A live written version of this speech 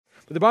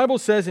But the Bible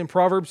says in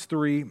Proverbs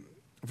 3,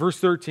 verse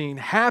 13,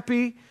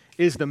 happy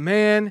is the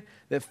man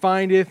that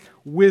findeth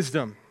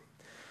wisdom.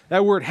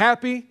 That word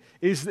happy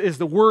is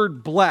the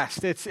word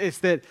blessed. It's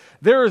that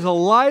there is a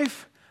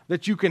life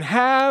that you can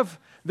have.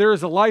 There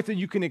is a life that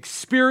you can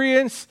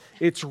experience.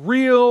 It's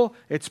real.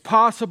 It's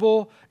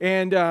possible.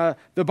 And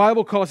the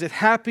Bible calls it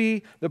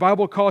happy. The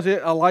Bible calls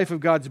it a life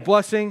of God's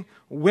blessing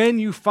when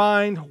you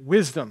find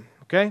wisdom.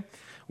 Okay?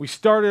 We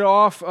started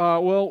off,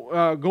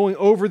 going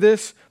over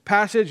this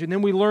passage, and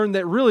then we learned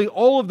that really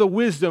all of the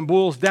wisdom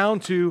boils down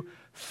to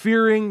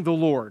fearing the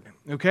Lord.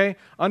 Okay?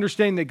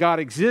 Understanding that God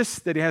exists,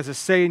 that He has a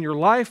say in your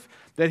life,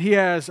 that He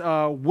has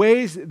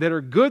ways that are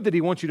good that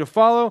He wants you to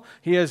follow.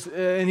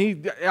 And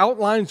He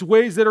outlines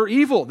ways that are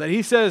evil, that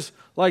He says,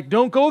 like,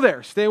 don't go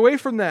there, stay away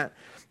from that.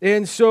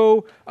 And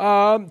so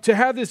to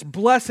have this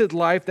blessed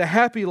life, the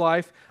happy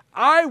life,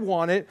 I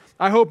want it.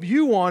 I hope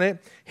you want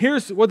it.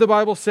 Here's what the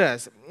Bible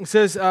says. It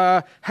says,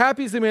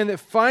 happy is the man that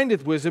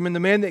findeth wisdom, and the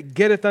man that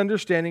getteth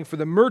understanding, for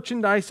the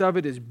merchandise of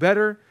it is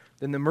better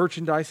than the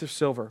merchandise of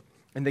silver,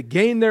 and the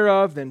gain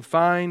thereof than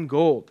fine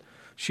gold.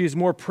 She is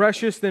more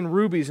precious than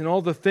rubies, and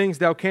all the things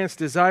thou canst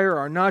desire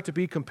are not to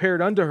be compared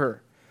unto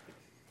her.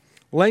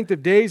 Length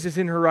of days is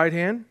in her right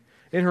hand,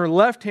 in her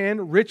left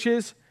hand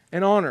riches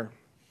and honor.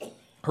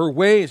 Her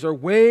ways are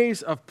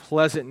ways of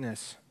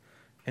pleasantness,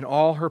 and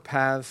all her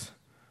paths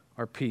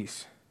are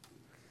peace.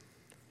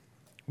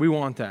 We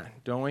want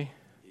that, don't we?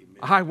 Amen.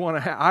 I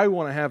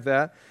want to have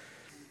that.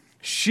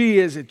 She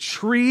is a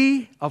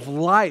tree of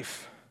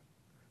life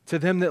to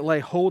them that lay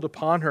hold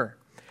upon her,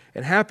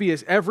 and happy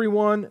is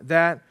everyone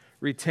that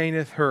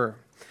retaineth her.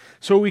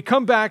 So we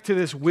come back to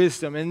this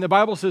wisdom, and the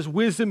Bible says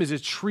wisdom is a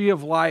tree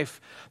of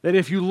life, that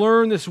if you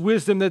learn this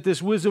wisdom, that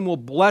this wisdom will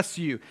bless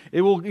you.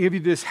 It will give you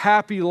this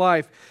happy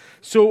life.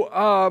 So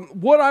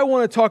what I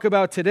want to talk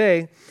about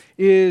today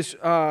is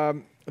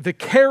the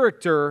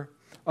character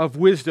of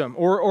wisdom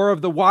or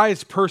of the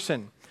wise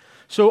person.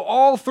 So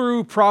all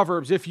through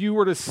Proverbs, if you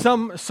were to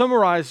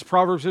summarize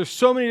Proverbs, there's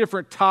so many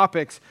different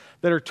topics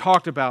that are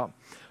talked about.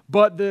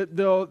 But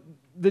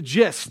the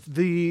gist,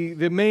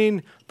 the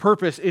main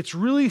purpose, it's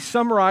really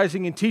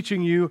summarizing and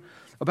teaching you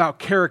about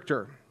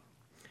character.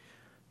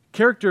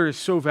 Character is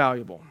so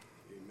valuable.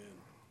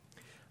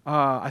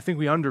 I think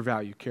we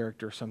undervalue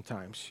character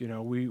sometimes. You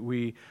know,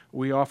 we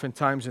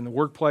oftentimes in the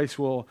workplace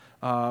will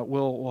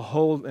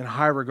hold in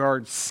high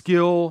regard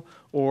skill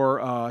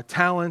or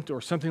talent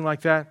or something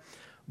like that.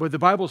 But the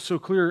Bible is so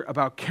clear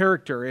about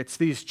character. It's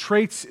these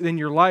traits in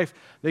your life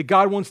that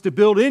God wants to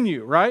build in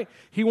you, right?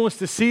 He wants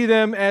to see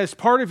them as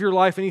part of your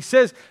life. And He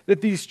says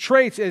that these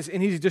traits,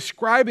 and He's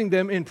describing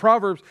them in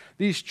Proverbs,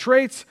 these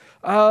traits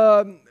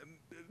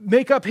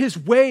make up His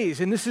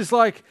ways. And this is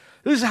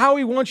how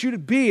He wants you to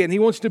be. And He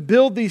wants to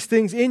build these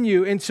things in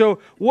you. And so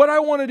what I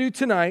want to do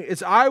tonight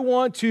is I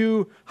want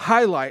to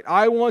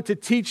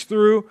teach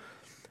through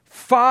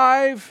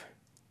 5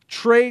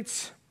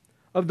 traits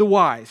of the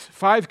wise,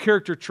 5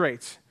 character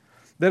traits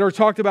that are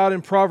talked about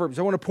in Proverbs.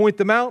 I want to point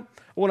them out.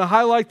 I want to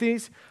highlight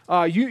these.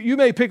 You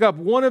may pick up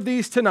one of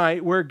these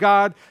tonight where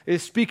God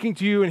is speaking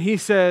to you and He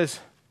says,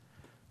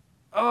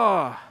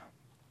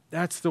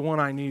 that's the one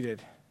I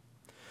needed.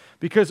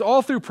 Because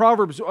all through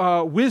Proverbs,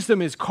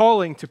 wisdom is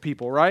calling to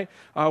people, right?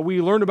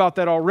 We learned about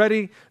that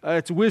already.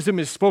 Wisdom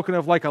is spoken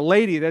of like a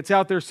lady that's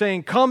out there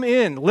saying, come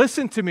in,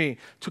 listen to me,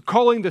 to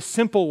calling the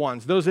simple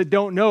ones, those that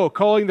don't know,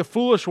 calling the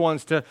foolish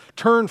ones to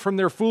turn from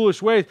their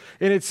foolish ways.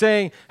 And it's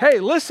saying, hey,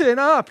 listen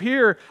up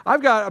here.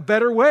 I've got a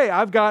better way.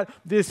 I've got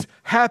this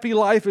happy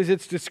life as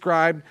it's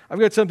described. I've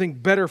got something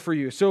better for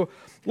you. So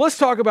let's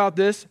talk about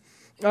this.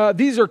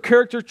 These are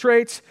character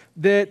traits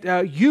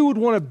that you would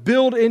want to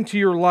build into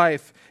your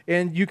life.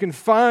 And you can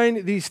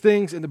find these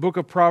things in the book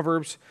of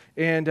Proverbs,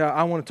 and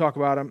I want to talk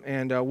about them,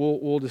 and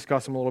we'll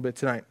discuss them a little bit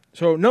tonight.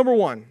 So number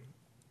 1,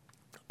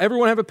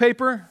 everyone have a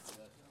paper?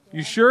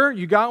 You sure?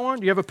 You got one?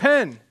 Do you have a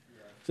pen?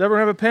 Does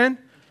everyone have a pen?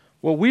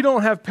 Well, we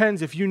don't have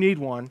pens if you need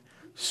one.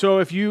 So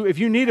if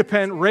you need a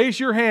pen, raise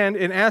your hand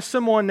and ask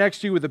someone next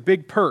to you with a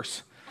big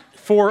purse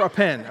for a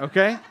pen,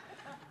 okay?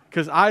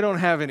 Because I don't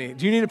have any.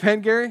 Do you need a pen,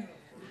 Gary?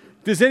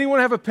 Does anyone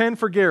have a pen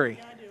for Gary?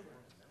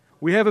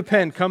 We have a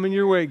pen coming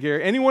your way,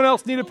 Gary. Anyone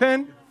else need a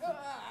pen?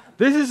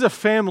 This is a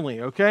family,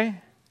 okay?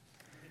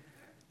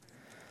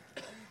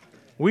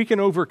 We can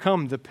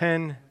overcome the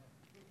pen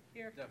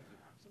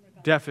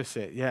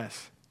deficit,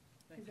 yes.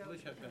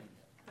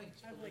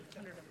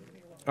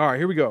 All right,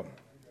 here we go.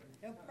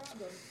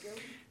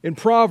 In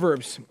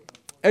Proverbs,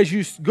 as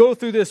you go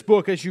through this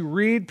book, as you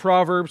read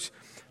Proverbs,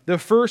 the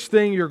first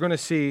thing you're going to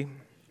see,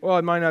 well,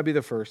 it might not be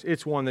the first,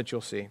 it's one that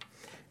you'll see,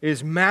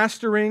 is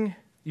mastering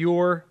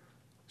your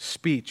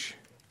speech.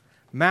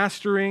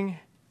 Mastering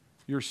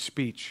your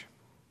speech.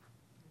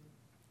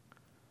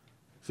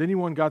 Has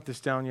anyone got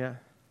this down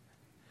yet?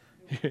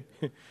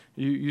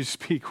 you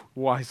speak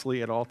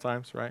wisely at all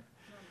times, right?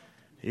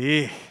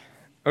 Yeah.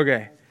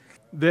 Okay.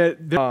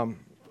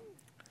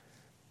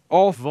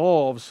 All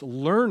involves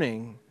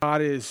learning.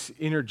 God is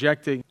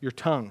interjecting your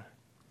tongue.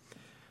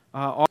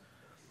 And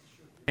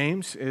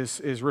James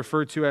is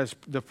referred to as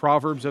the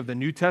Proverbs of the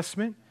New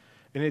Testament,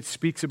 and it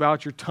speaks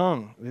about your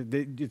tongue.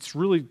 It's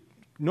really,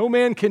 no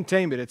man can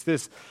tame it. It's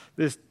this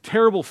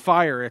terrible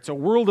fire. It's a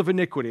world of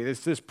iniquity.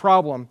 It's this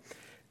problem.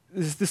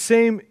 It's the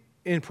same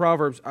in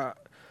Proverbs.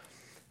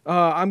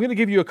 I'm going to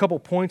give you a couple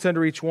points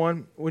under each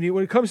one. When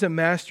it comes to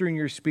mastering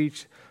your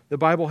speech, the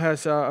Bible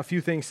has a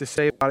few things to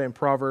say about it in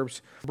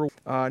Proverbs.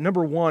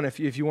 Number one, if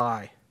you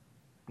lie,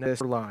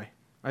 never lie.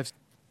 I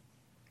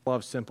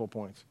love simple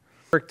points.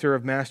 Character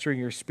of mastering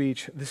your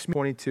speech. This is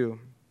 22.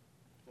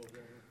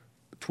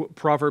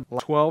 Proverbs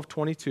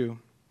 12:22.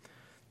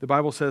 The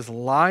Bible says,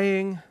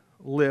 lying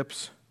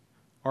lips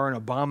are an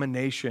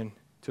abomination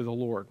to the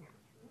Lord.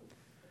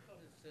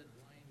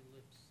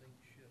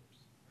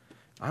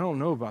 I don't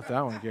know about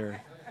that one, Gary.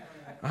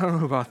 I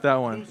don't know about that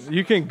one.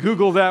 You can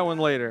Google that one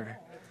later.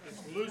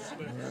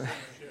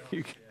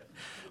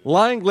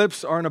 Lying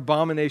lips are an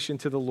abomination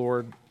to the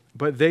Lord,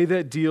 but they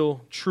that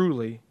deal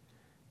truly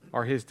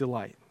are his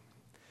delight.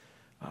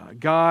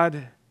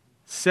 God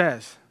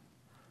says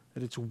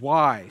that it's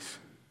wise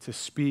to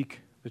speak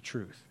the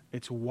truth.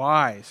 It's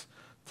wise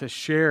to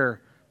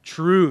share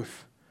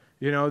truth.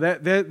 You know,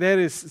 that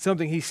is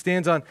something he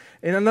stands on.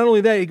 And not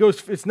only that, he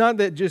goes, it's not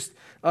that just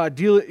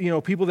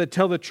people that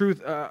tell the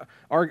truth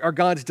are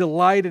God's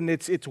delight, and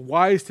it's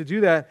wise to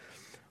do that,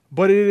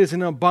 but it is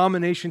an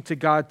abomination to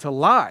God to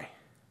lie.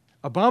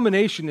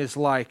 Abomination is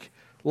like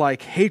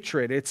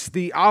hatred. It's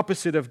the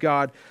opposite of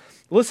God.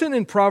 Listen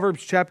in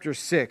Proverbs chapter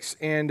 6,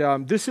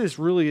 and this is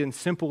really in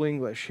simple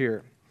English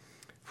here.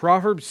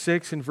 Proverbs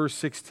 6 and verse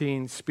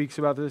 16 speaks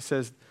about this. It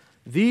says,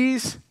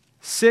 "These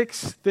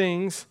 6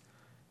 things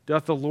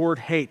doth the Lord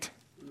hate."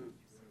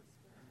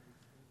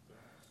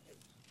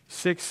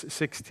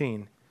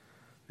 6:16.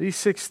 "These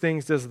 6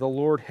 things does the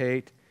Lord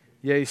hate,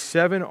 yea,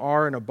 7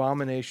 are an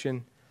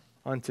abomination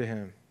unto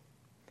him.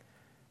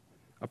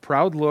 A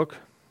proud look,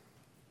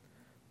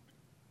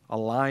 a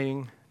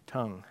lying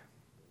tongue,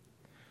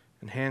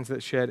 and hands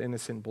that shed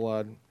innocent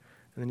blood." And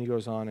then he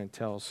goes on and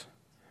tells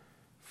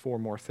 4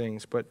 more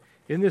things. But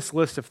in this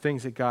list of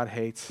things that God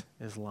hates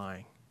is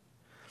lying.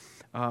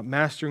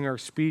 Mastering our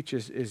speech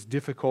is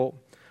difficult,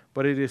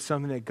 but it is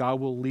something that God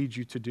will lead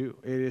you to do.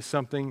 It is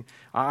something,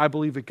 I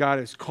believe that God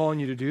is calling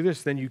you to do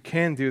this, then you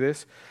can do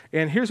this.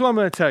 And here's what I'm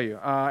going to tell you.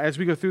 As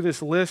we go through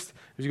this list,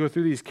 as you go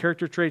through these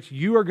character traits,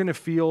 you are going to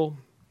feel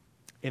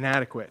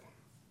inadequate.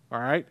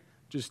 All right?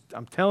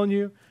 I'm telling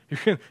you,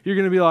 you're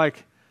going to be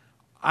like,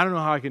 I don't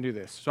know how I can do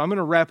this. So I'm going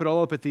to wrap it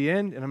all up at the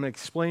end, and I'm going to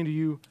explain to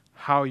you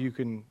how you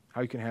can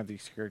have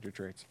these character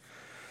traits.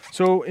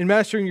 So in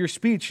mastering your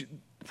speech,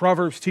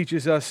 Proverbs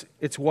teaches us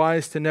it's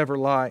wise to never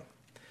lie.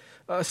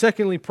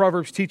 Secondly,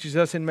 Proverbs teaches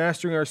us in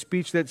mastering our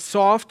speech that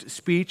soft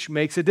speech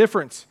makes a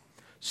difference.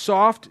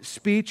 Soft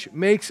speech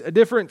makes a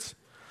difference.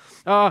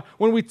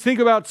 When we think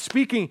about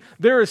speaking,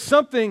 there is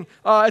something,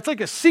 it's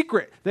like a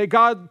secret that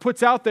God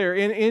puts out there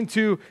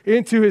into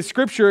his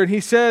scripture. And he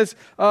says,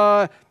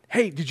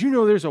 hey, did you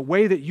know there's a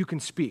way that you can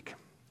speak?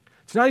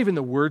 It's not even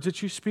the words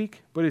that you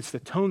speak, but it's the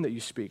tone that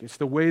you speak. It's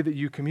the way that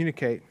you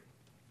communicate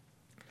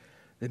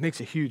that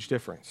makes a huge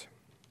difference.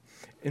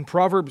 In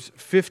Proverbs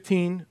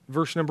 15,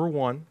 verse number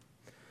 1,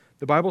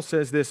 the Bible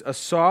says this, "A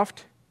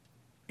soft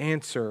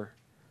answer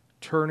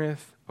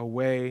turneth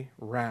away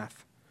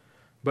wrath,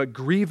 but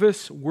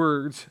grievous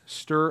words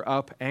stir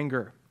up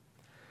anger."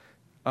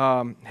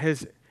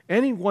 Has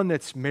anyone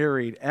that's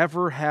married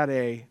ever had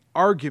an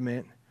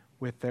argument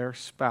with their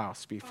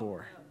spouse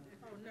before?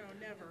 Oh, no,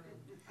 never.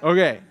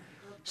 Okay,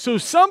 so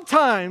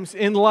sometimes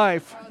in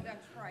life,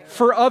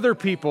 for other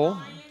people,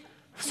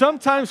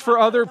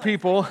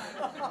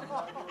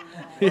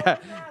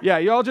 yeah,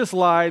 y'all just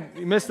lied.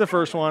 You missed the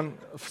first one.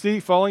 See,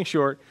 falling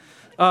short.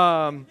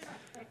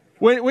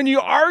 When you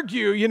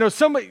argue,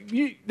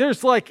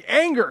 there's like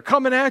anger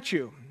coming at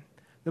you.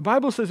 The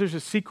Bible says there's a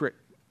secret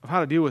of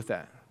how to deal with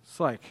that. It's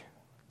like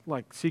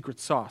secret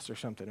sauce or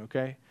something,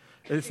 okay?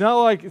 It's not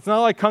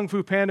like Kung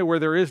Fu Panda where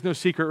there is no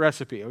secret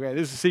recipe, okay?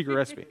 This is a secret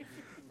recipe.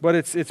 But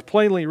it's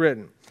plainly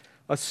written.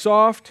 "A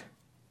soft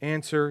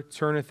answer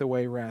turneth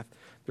away wrath."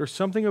 There's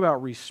something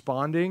about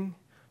responding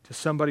to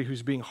somebody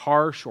who's being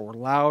harsh or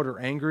loud or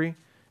angry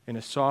in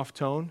a soft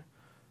tone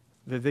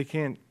that they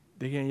can't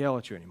yell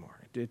at you anymore.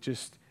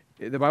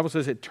 The Bible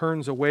says it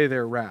turns away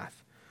their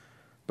wrath.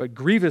 But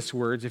grievous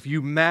words, if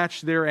you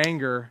match their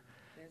anger,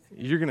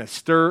 you're going to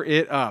stir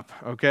it up,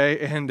 okay?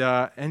 And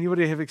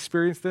anybody have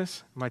experienced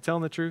this? Am I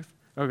telling the truth?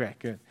 Okay,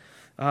 good.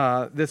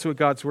 That's what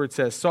God's word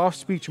says. Soft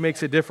speech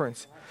makes a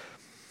difference.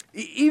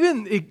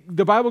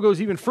 The Bible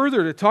goes even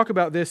further to talk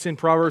about this in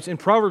Proverbs. In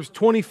Proverbs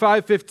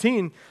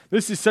 25:15,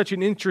 this is such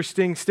an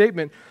interesting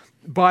statement.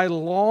 "By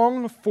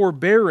long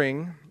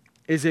forbearing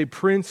is a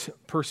prince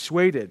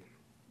persuaded,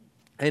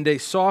 and a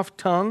soft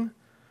tongue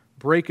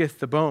breaketh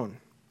the bone."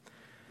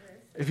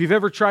 If you've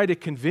ever tried to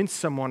convince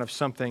someone of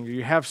something, or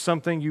you have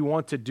something you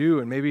want to do,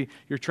 and maybe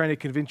you're trying to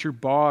convince your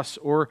boss,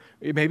 or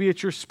maybe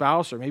it's your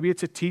spouse, or maybe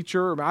it's a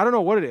teacher, or I don't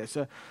know what it is.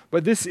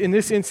 But in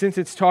this instance,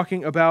 it's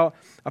talking about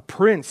a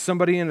prince,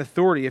 somebody in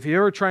authority. If you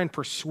ever try and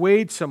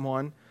persuade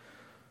someone,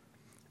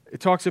 It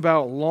talks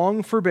about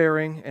long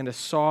forbearing and a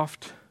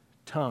soft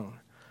tongue.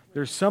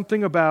 There's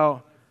something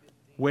about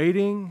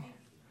waiting,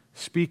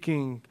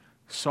 speaking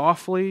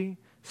softly,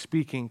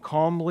 speaking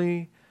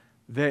calmly,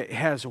 that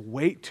has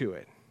weight to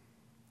it.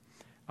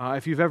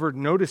 If you've ever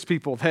noticed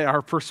people that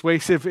are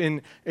persuasive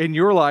in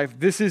your life,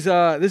 this is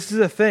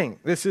a thing.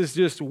 This is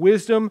just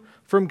wisdom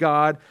from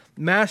God,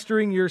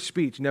 mastering your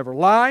speech. Never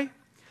lie.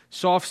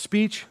 Soft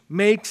speech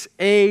makes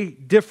a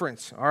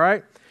difference, all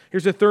right?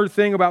 Here's the third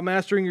thing about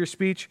mastering your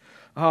speech.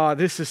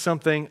 This is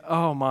something,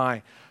 oh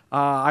my.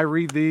 I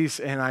read these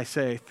and I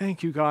say,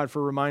 thank you, God,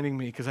 for reminding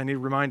me, because I need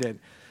reminded.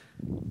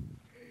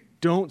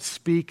 Don't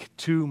speak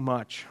too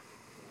much.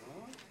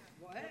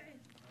 What?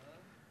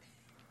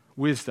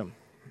 Wisdom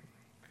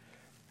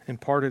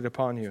imparted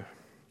upon you.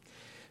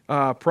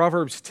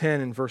 Proverbs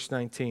 10 and verse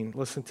 19.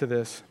 Listen to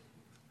this.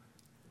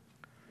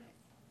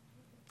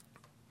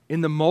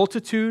 In the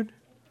multitude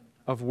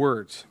of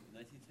words.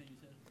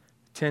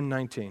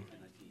 10:19.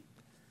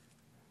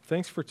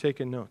 Thanks for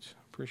taking notes.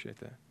 Appreciate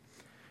that.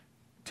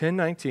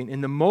 10:19.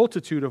 In the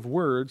multitude of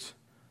words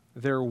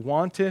there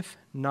wanteth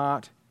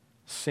not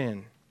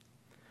sin,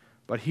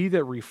 but he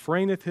that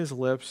refraineth his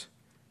lips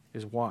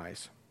is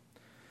wise.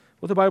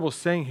 What the Bible is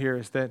saying here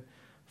is that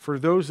for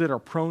those that are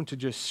prone to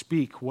just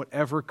speak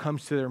whatever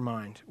comes to their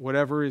mind,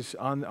 whatever is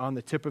on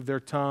the tip of their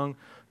tongue,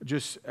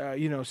 just,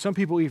 some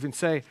people even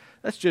say,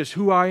 that's just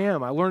who I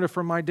am. I learned it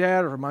from my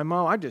dad or my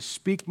mom. I just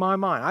speak my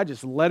mind. I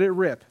just let it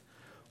rip.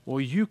 Well,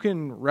 you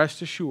can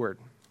rest assured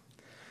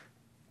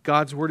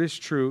God's word is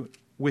true.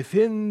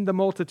 Within the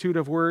multitude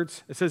of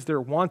words, it says there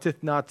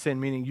wanteth not sin,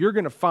 meaning you're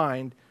going to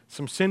find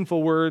some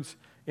sinful words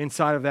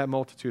inside of that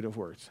multitude of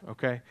words,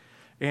 okay?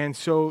 And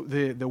so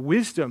the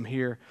wisdom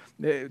here,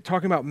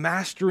 talking about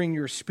mastering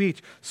your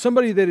speech,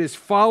 somebody that is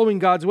following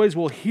God's ways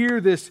will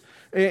hear this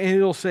and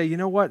it'll say, you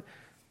know what,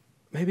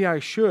 maybe I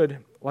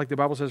should, like the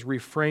Bible says,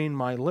 refrain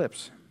my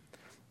lips.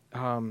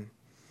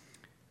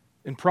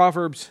 In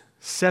Proverbs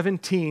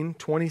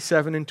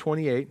 17:27 and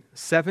 28,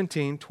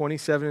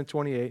 17:27 and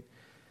 28,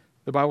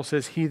 the Bible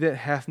says, he that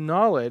hath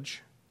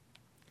knowledge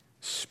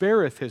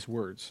spareth his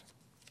words,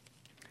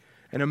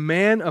 and a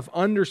man of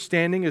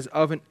understanding is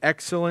of an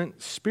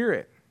excellent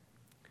spirit.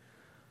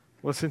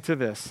 Listen to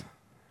this.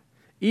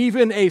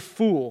 Even a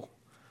fool,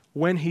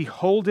 when he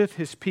holdeth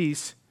his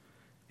peace,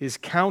 is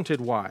counted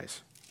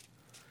wise,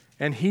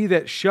 and he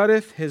that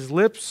shutteth his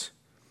lips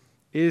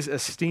is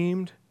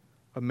esteemed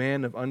a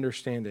man of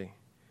understanding.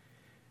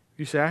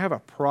 You say, I have a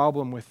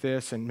problem with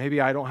this, and maybe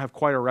I don't have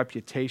quite a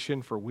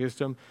reputation for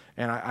wisdom,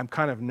 and I'm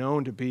kind of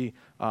known to be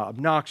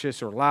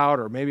obnoxious or loud,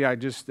 or maybe I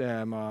just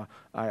am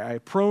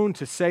prone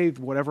to say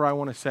whatever I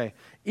want to say.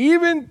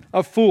 Even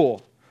a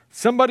fool,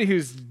 somebody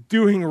who's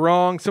doing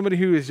wrong, somebody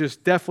who is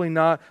just definitely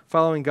not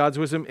following God's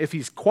wisdom, if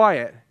he's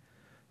quiet,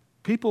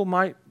 people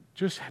might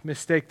just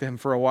mistake them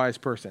for a wise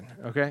person,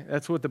 okay?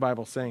 That's what the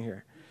Bible's saying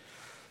here.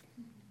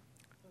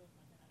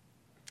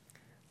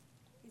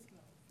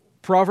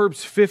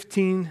 Proverbs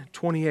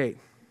 15:28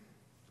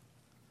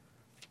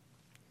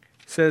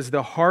 says,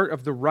 the heart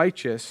of the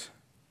righteous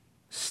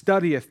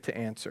studieth to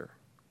answer.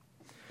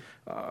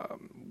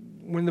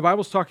 When the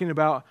Bible's talking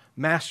about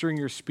mastering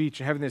your speech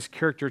and having this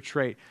character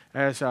trait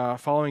as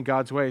following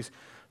God's ways,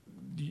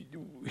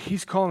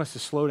 he's calling us to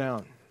slow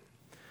down,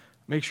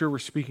 make sure we're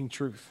speaking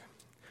truth.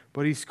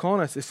 But he's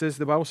calling us,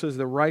 the Bible says,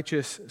 the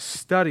righteous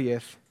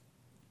studieth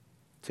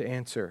to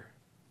answer.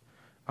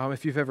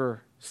 If you've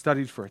ever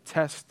studied for a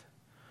test,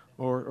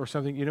 or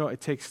something,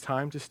 it takes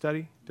time to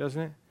study,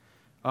 doesn't it?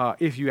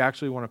 If you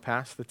actually want to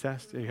pass the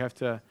test, you have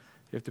to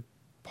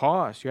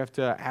pause, you have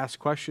to ask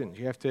questions,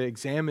 you have to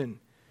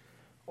examine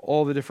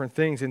all the different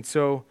things. And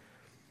so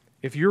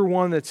if you're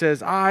one that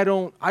says,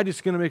 I'm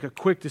just going to make a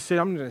quick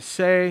decision, I'm going to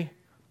say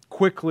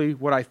quickly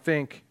what I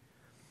think,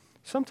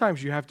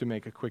 sometimes you have to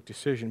make a quick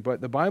decision.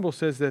 But the Bible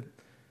says that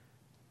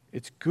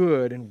it's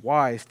good and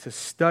wise to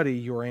study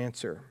your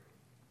answer.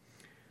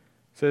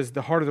 It says,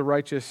 the heart of the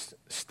righteous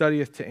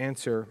studieth to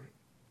answer.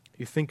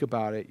 You think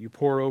about it, you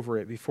pore over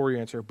it before you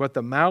answer. But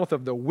the mouth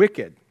of the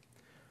wicked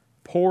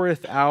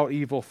poureth out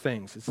evil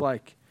things. It's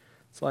like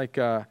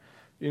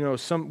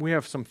we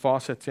have some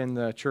faucets in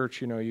the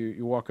church.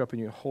 You walk up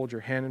and you hold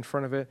your hand in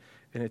front of it,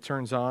 and it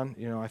turns on.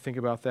 I think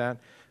about that.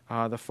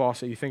 The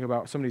faucet. You think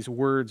about somebody's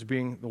words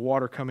being the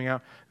water coming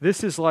out.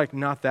 This is like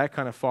not that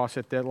kind of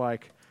faucet that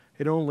like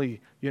it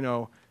only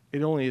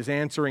is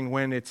answering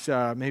when it's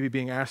maybe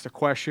being asked a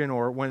question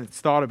or when it's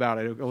thought about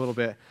it a little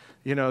bit.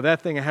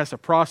 That thing, it has a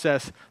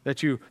process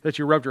that you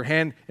rubbed your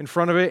hand in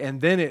front of it,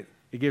 and then it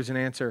gives an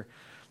answer.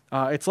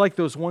 It's like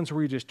those ones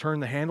where you just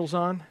turn the handles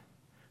on,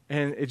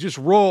 and it just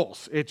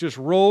rolls. It just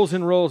rolls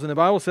and rolls. And the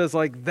Bible says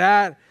like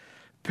that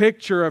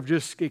picture of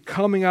just it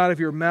coming out of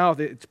your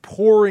mouth, it's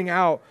pouring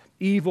out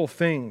evil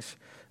things.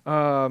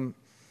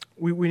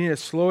 We need to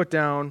slow it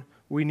down.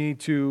 We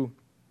need to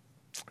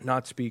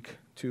not speak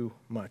too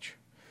much.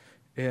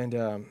 And,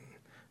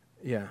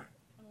 yeah.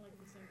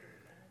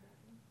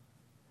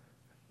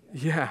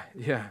 Yeah,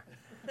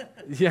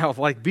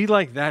 like be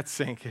like that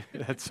sink.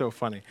 That's so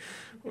funny.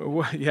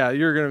 Yeah,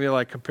 you're going to be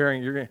like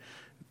comparing.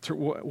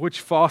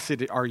 which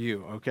faucet are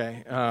you,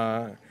 okay?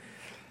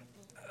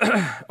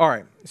 All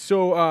right,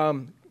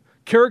 so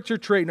character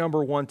trait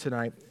number 1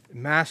 tonight,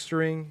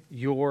 mastering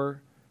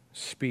your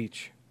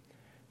speech.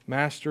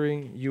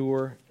 Mastering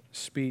your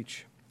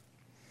speech.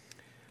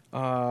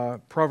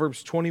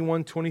 Proverbs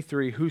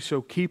 21:23,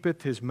 whoso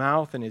keepeth his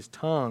mouth and his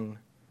tongue.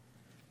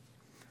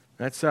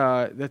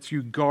 That's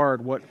you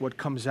guard what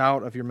comes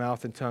out of your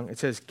mouth and tongue. It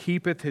says,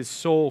 keepeth his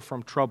soul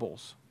from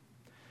troubles.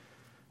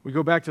 We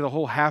go back to the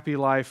whole happy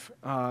life,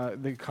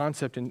 the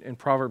concept in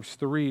Proverbs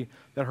 3,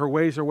 that her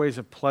ways are ways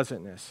of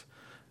pleasantness.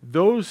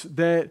 Those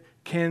that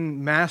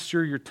can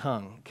master your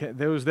tongue,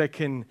 those that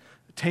can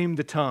tame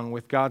the tongue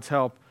with God's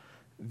help,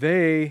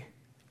 they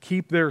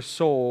keep their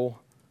soul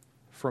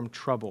from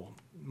trouble.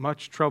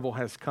 Much trouble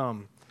has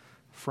come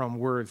from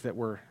words that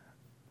were,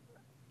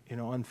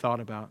 unthought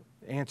about,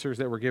 answers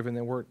that were given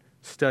that weren't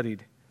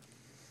studied.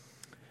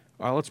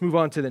 Let's move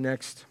on to the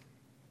next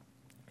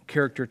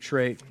character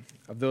trait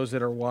of those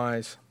that are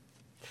wise.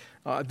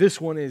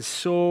 This one is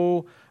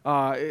so...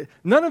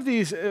 none of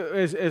these,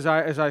 as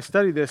I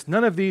study this,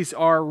 none of these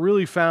are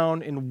really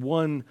found in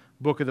one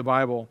book of the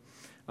Bible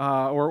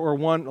or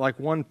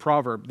one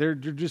proverb. They're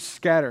just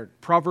scattered.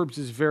 Proverbs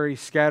is very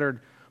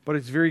scattered, but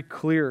it's very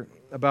clear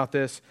about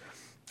this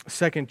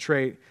second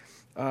trait.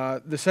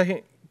 The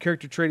second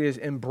character trait is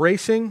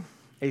embracing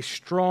a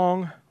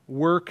strong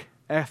work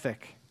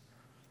ethic.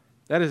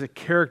 That is a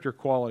character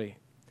quality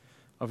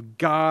of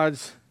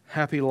God's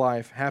happy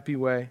life, happy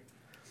way.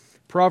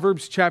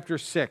 Proverbs chapter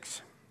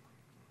 6.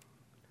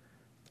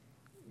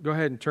 Go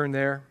ahead and turn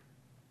there.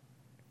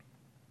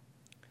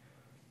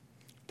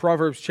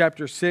 Proverbs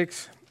chapter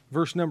 6,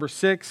 verse number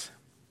 6.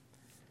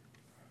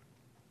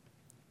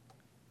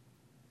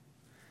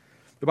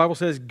 The Bible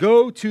says,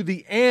 go to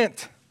the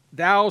ant,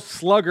 thou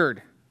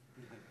sluggard.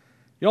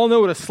 You all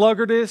know what a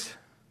sluggard is?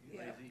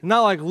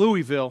 Not like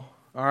Louisville,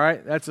 all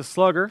right? That's a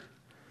slugger.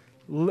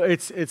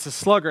 It's a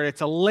sluggard.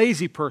 It's a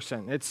lazy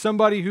person. It's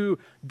somebody who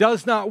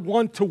does not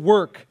want to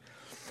work.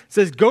 It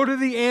says, go to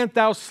the ant,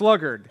 thou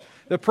sluggard.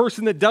 The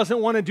person that doesn't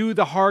want to do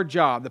the hard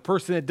job. The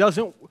person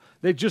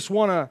they just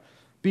want to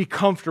be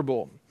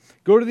comfortable.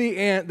 Go to the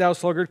ant, thou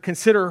sluggard.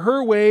 Consider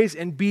her ways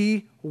and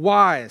be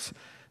wise.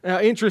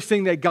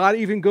 Interesting that God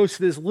even goes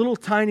to this little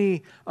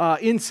tiny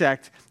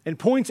insect and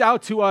points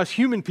out to us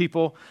human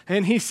people,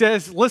 and he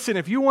says, listen,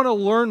 if you want to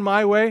learn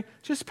my way,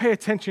 just pay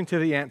attention to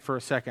the ant for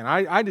a second.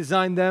 I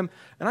designed them,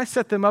 and I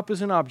set them up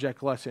as an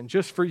object lesson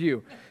just for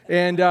you.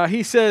 And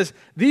he says,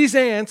 these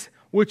ants,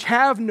 which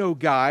have no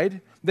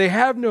guide, they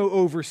have no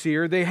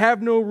overseer, they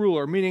have no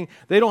ruler, meaning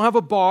they don't have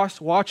a boss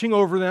watching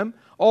over them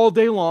all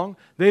day long.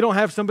 They don't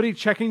have somebody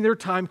checking their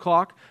time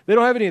clock. They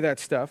don't have any of that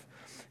stuff.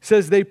 It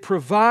says they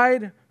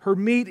provide her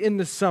meat in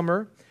the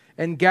summer,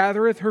 and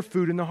gathereth her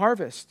food in the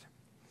harvest.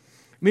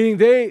 Meaning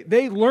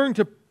they learn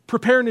to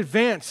prepare in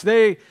advance.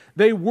 They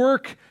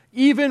work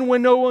even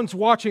when no one's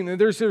watching them.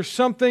 There's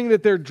something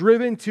that they're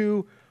driven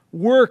to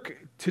work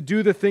to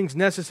do the things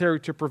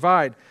necessary to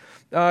provide.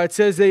 It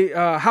says,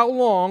 how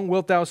long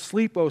wilt thou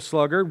sleep, O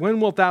sluggard? When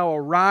wilt thou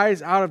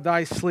arise out of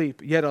thy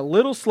sleep? Yet a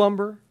little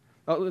sleep,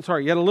 a little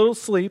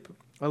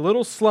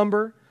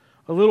slumber,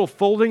 a little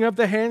folding of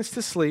the hands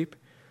to sleep,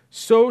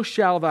 so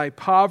shall thy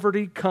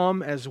poverty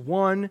come as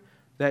one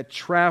that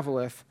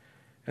traveleth,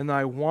 and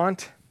thy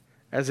want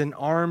as an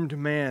armed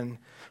man.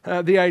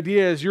 The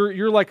idea is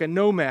you're like a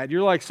nomad.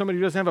 You're like somebody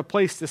who doesn't have a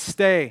place to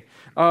stay.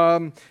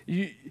 God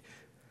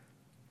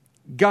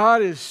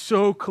is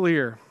so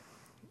clear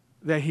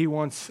that he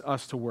wants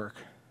us to work.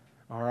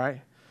 All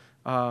right?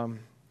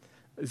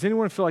 Does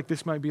anyone feel like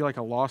this might be like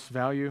a lost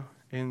value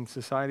in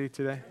society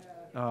today?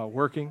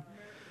 Working?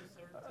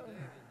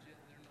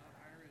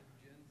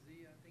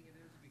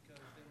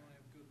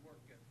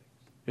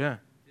 Yeah.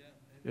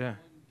 Went to an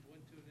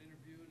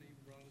interview and he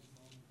brought his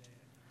mom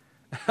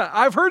and dad.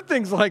 I've heard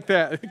things like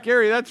that.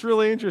 Gary, that's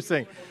really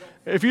interesting.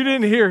 If you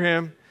didn't hear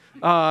him,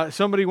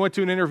 somebody went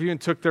to an interview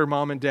and took their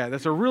mom and dad.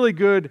 That's a really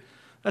good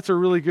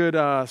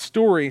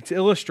story to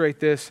illustrate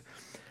this.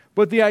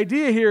 But the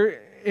idea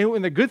here,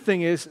 and the good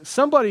thing is,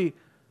 somebody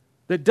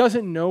that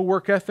doesn't know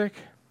work ethic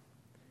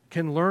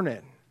can learn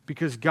it.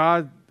 Because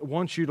God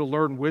wants you to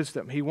learn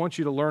wisdom. He wants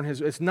you to learn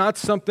it's not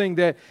something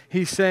that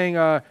he's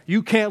saying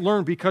you can't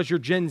learn because you're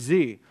Gen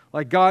Z.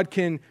 Like God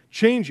can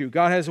change you.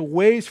 God has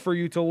ways for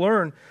you to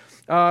learn.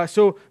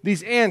 So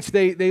these ants,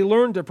 they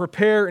learn to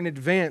prepare in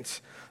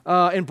advance.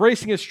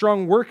 Embracing a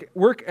strong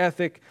work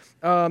ethic,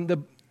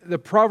 the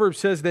proverb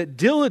says that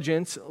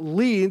diligence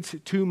leads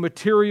to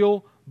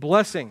material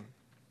blessing.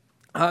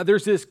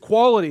 There's this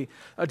quality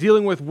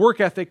dealing with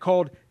work ethic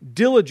called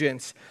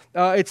diligence.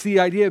 It's the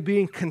idea of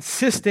being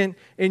consistent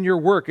in your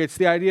work. It's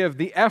the idea of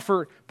the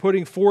effort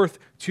putting forth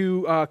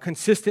to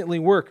consistently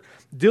work.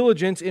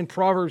 Diligence in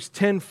Proverbs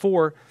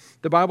 10:4,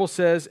 the Bible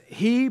says,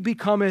 he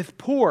becometh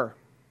poor.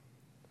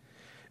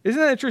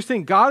 Isn't that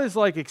interesting? God is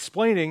like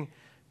explaining,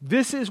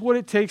 this is what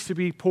it takes to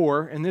be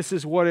poor, and this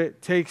is what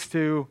it takes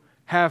to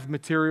have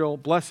material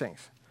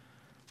blessings.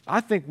 I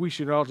think we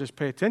should all just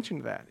pay attention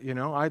to that.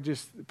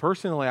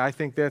 I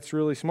think that's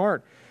really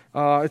smart.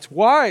 It's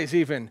wise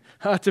even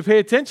to pay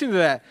attention to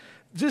that.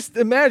 Just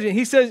imagine,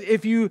 he says,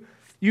 if you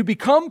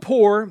become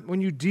poor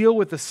when you deal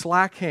with the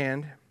slack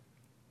hand,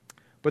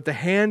 but the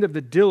hand of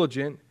the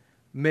diligent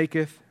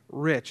maketh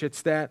rich.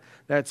 It's that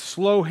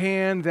slow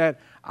hand that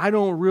I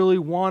don't really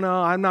want to,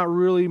 I'm not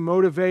really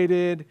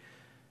motivated.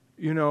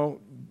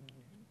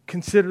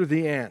 Consider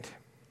the ant.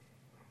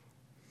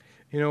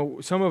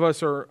 Some of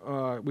us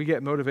we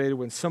get motivated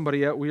when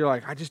somebody else, we're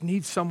like, I just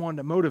need someone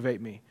to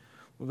motivate me.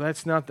 Well,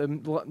 that's not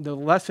the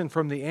lesson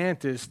from the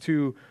ant is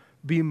to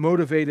be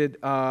motivated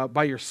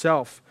by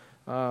yourself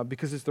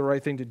because it's the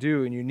right thing to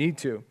do and you need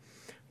to.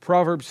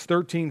 Proverbs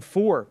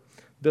 13:4,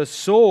 the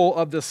soul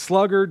of the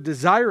sluggard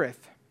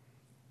desireth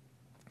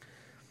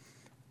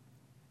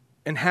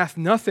and hath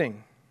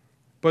nothing,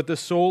 but the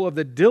soul of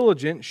the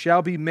diligent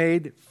shall be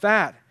made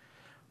fat.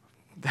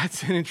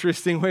 That's an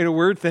interesting way to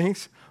word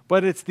things,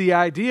 but it's the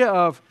idea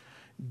of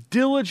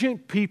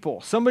diligent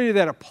people, somebody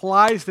that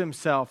applies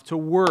themselves to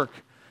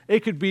work.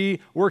 It could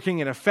be working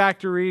in a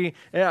factory,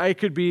 it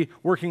could be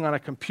working on a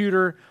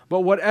computer,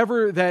 but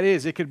whatever that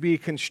is, it could be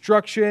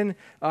construction,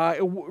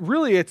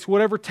 really it's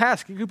whatever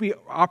task. It could be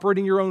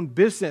operating your own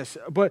business,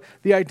 but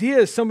the idea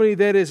is somebody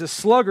that is a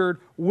sluggard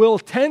will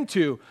tend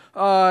to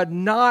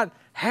not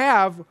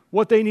have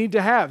what they need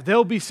to have.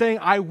 They'll be saying,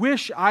 I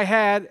wish I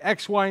had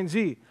X, Y, and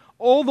Z.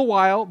 All the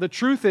while, the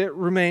truth it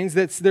remains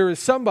that there is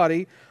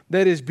somebody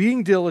that is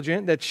being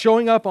diligent, that's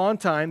showing up on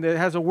time, that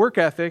has a work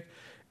ethic,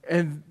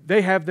 and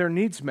they have their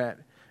needs met.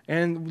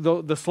 And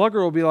the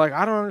slugger will be like,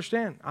 I don't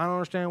understand. I don't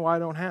understand why I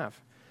don't have.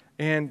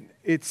 And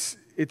it's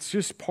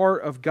just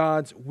part of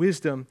God's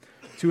wisdom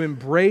to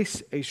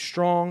embrace a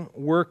strong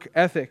work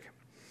ethic.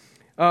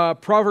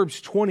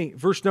 Proverbs 20,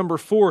 verse number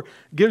 4,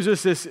 gives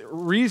us this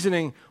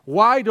reasoning.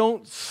 Why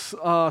don't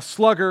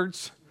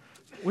sluggards,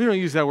 we don't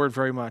use that word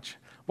very much.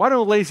 Why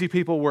don't lazy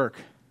people work?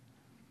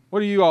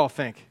 What do you all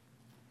think?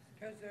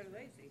 Because they're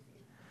lazy.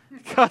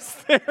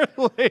 Because they're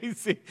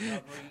lazy.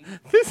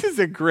 This is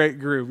a great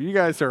group. You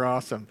guys are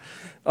awesome.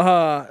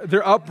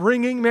 Their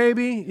upbringing,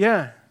 maybe?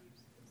 Yeah.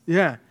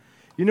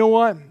 You know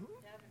what?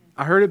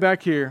 I heard it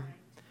back here.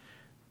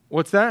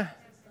 What's that?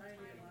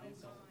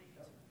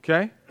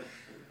 Okay.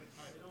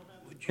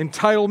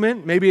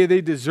 Entitlement. Maybe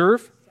they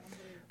deserve.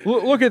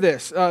 Look at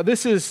this.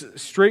 This is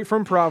straight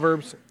from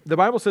Proverbs. The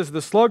Bible says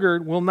the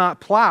sluggard will not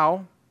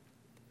plow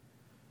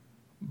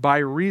by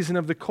reason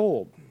of the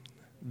cold.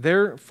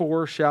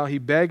 Therefore shall he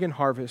beg and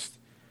harvest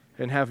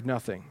and have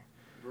nothing.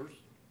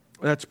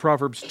 That's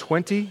Proverbs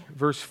 20,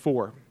 verse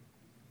 4.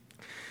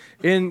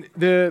 And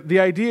the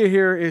idea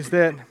here is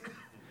that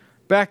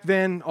back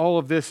then, all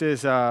of this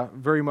is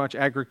very much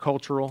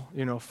agricultural,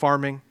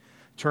 farming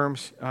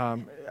terms.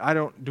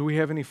 Do we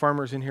have any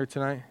farmers in here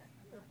tonight?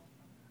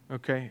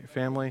 Okay,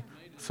 family,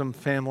 some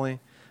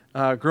family.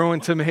 Growing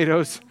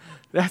tomatoes.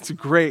 That's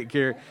great,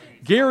 Gary.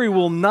 Gary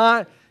will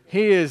not...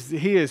 He's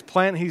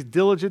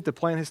diligent to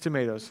plant his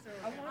tomatoes.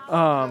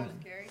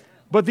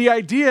 But the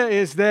idea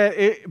is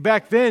that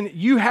back then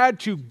you had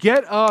to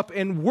get up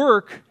and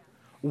work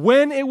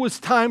when it was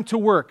time to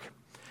work.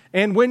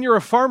 And when you're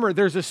a farmer,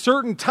 there's a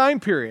certain time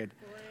period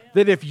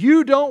that if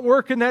you don't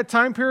work in that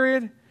time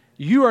period,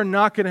 you are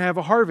not going to have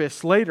a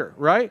harvest later,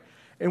 right?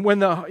 And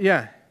when How about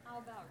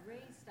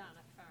raised on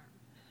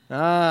a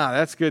farm?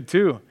 That's good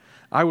too.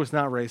 I was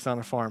not raised on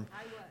a farm.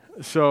 I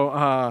was.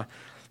 So,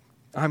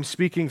 I'm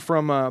speaking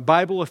from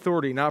Bible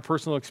authority, not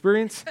personal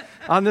experience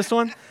on this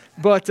one.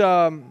 But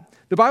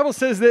the Bible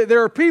says that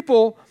there are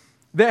people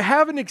that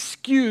have an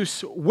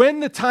excuse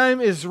when the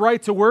time is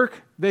right to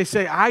work. They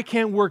say, I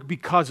can't work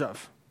because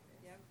of.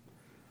 Yep.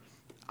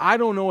 I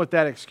don't know what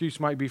that excuse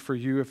might be for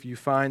you if you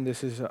find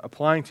this is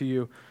applying to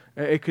you.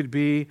 It could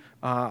be,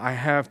 I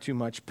have too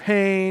much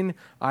pain.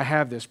 I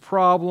have this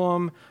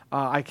problem.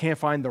 I can't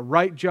find the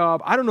right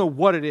job. I don't know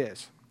what it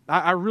is.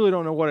 I really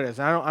don't know what it is.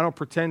 I don't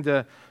pretend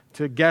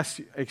to guess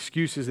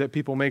excuses that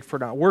people make for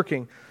not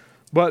working.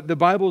 But the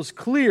Bible is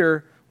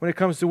clear when it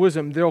comes to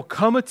wisdom. There'll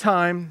come a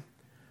time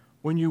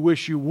when you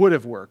wish you would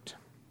have worked.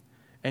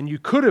 And you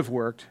could have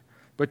worked,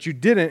 but you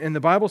didn't. And the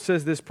Bible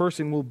says this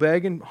person will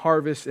beg and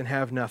harvest and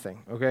have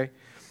nothing. Okay?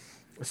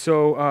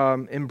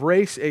 So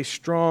embrace a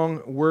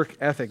strong work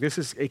ethic. This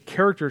is a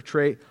character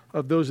trait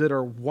of those that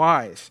are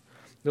wise.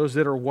 Those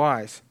that are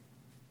wise.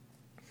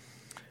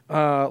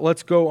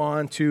 Let's go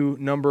on to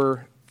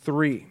number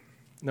 3.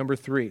 Number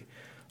 3.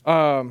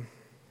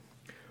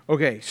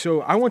 Okay,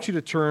 so I want you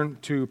to turn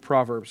to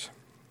Proverbs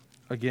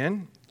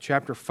again,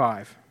 chapter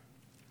 5.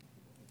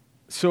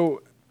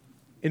 So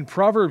in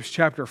Proverbs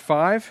chapter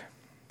 5,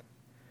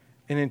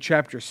 and in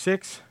chapter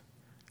 6,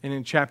 and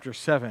in chapter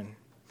 7,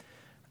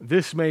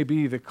 this may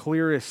be the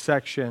clearest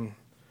section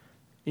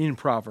in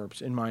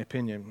Proverbs, in my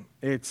opinion.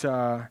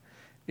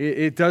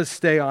 It does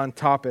stay on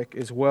topic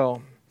as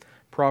well.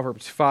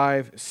 Proverbs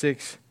 5,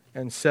 6,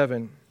 and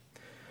 7.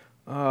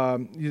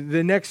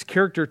 The next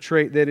character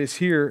trait that is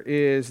here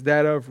is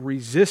that of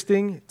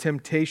resisting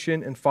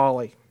temptation and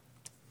folly.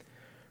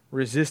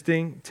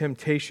 Resisting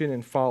temptation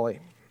and folly.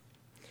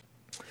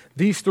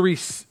 These three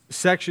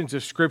sections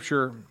of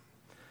Scripture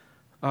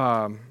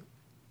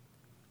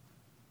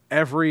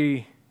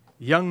every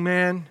young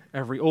man,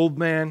 every old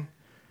man,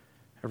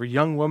 every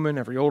young woman,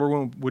 every older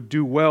woman would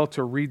do well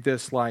to read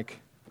this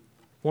like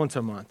once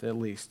a month at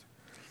least.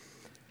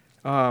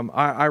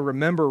 I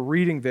remember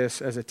reading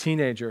this as a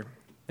teenager,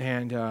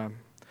 and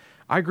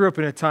I grew up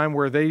in a time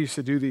where they used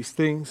to do these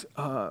things.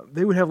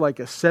 They would have like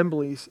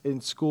assemblies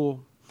in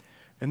school,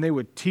 and they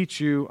would teach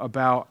you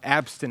about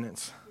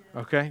abstinence.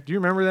 Okay? Do you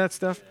remember that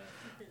stuff?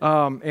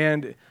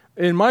 And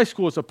in my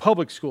school, it's a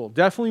public school.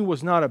 Definitely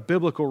was not a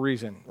biblical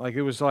reason. Like,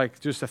 it was like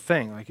just a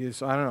thing. Like, I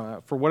don't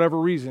know, for whatever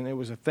reason, it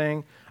was a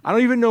thing. I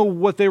don't even know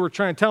what they were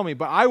trying to tell me,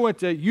 but I went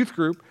to youth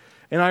group,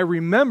 and I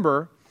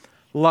remember,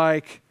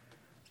 like,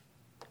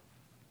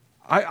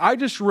 I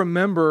just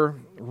remember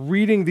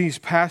reading these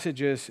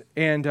passages,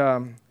 and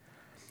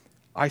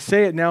I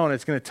say it now, and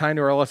it's going to tie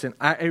into our lesson.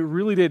 It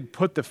really did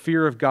put the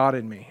fear of God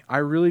in me. I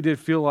really did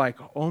feel like,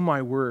 oh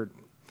my word,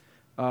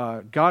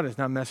 God is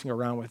not messing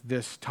around with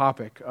this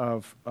topic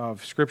of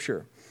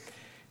Scripture.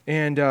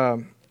 And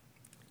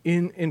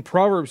in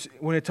Proverbs,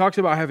 when it talks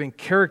about having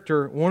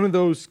character, one of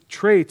those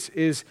traits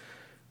is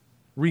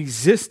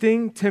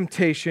resisting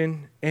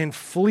temptation and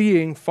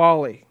fleeing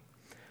folly,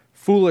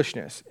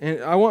 foolishness.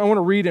 And I want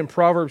to read in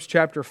Proverbs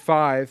chapter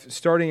 5,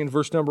 starting in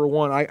verse number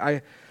 1.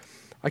 I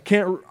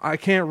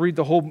can't read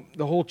the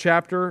whole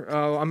chapter.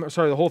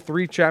 The whole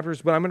 3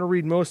 chapters, but I'm going to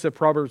read most of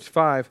Proverbs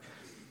 5.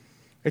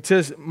 It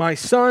says, "My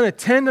son,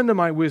 attend unto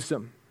my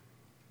wisdom,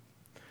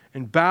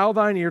 and bow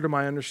thine ear to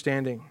my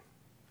understanding,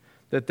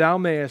 that thou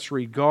mayest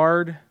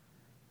regard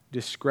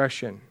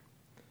discretion."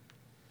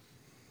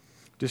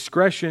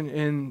 Discretion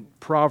in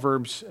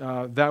Proverbs,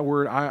 that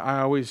word,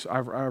 I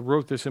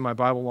wrote this in my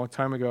Bible a long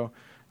time ago.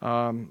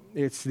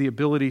 It's the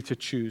ability to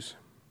choose.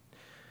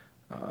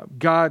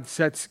 God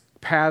sets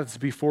paths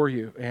before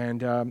you,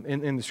 and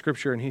in the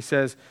Scripture, and He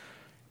says,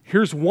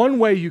 here's one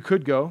way you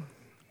could go,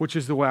 which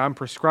is the way I'm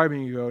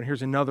prescribing you go, and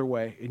here's another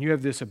way. And you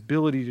have this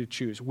ability to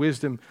choose.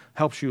 Wisdom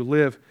helps you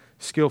live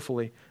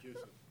skillfully.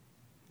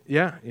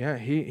 Yeah,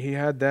 he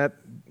had that.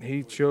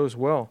 He chose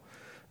well.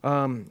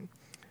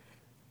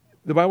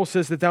 The Bible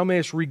says that thou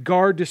mayest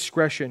regard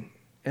discretion,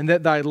 and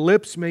that thy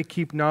lips may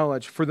keep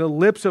knowledge. For the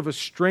lips of a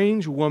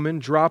strange woman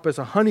drop as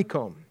a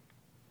honeycomb,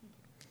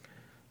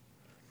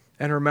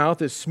 and her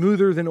mouth is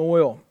smoother than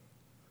oil.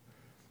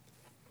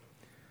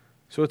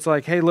 So it's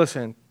like, hey,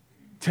 listen,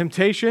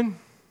 temptation,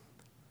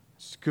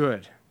 it's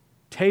good.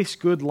 Tastes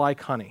good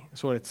like honey.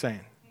 That's what it's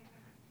saying.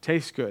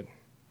 Tastes good.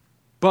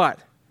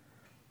 But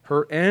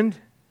her end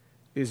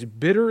is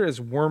bitter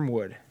as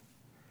wormwood.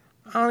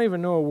 I don't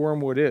even know what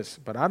wormwood is,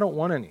 but I don't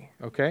want any,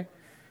 okay?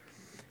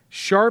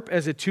 Sharp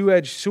as a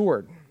two-edged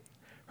sword.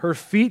 Her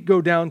feet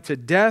go down to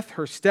death.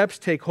 Her steps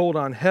take hold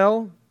on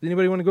hell.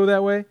 Anybody want to go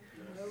that way?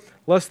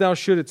 Lest thou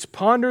shouldest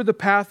ponder the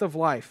path of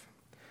life.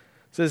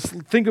 It says,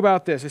 think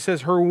about this. It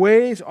says, her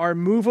ways are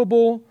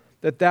movable,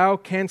 that thou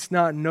canst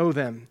not know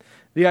them.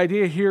 The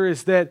idea here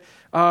is that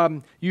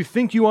you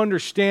think you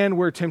understand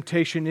where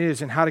temptation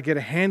is and how to get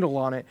a handle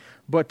on it,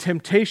 but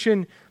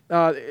temptation,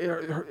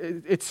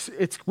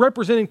 it's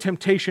representing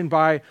temptation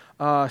by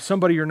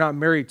somebody you're not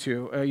married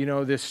to.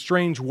 This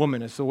strange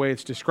woman is the way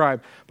it's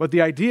described. But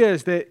the idea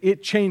is that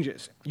it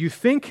changes. You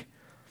think,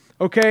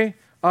 okay,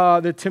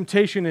 the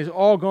temptation is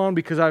all gone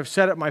because I've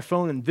set up my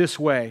phone in this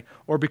way,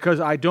 or because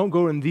I don't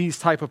go in these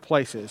type of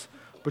places.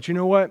 But you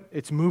know what?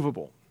 It's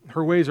movable.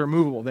 Her ways are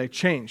movable. They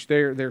change.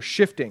 They're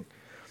shifting.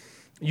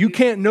 You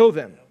can't know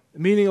them,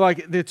 meaning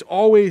like it's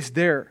always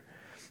there.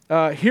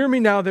 Hear me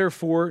now,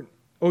 therefore,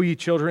 O ye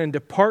children, and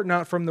depart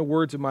not from the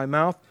words of my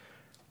mouth.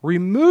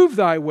 Remove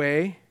thy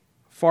way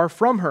far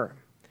from her.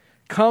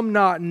 Come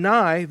not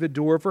nigh the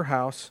door of her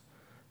house,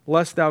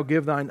 lest thou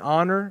give thine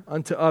honor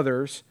unto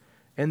others,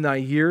 and thy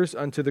years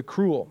unto the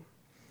cruel.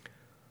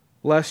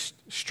 Lest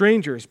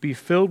strangers be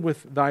filled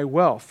with thy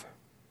wealth.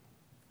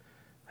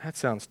 That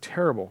sounds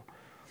terrible.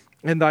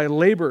 And thy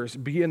labors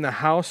be in the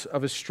house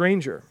of a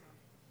stranger.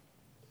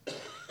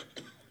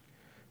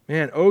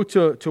 Man,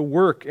 to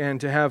work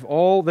and to have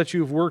all that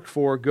you've worked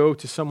for go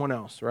to someone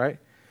else, right?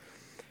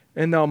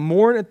 And thou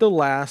mourn at the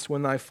last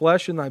when thy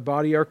flesh and thy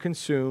body are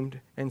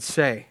consumed, and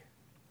say,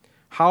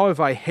 how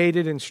have I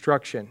hated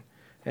instruction,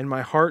 and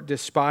my heart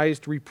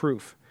despised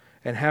reproof,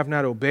 and have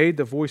not obeyed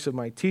the voice of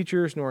my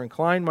teachers, nor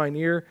inclined mine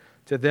ear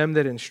to them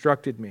that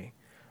instructed me.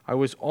 I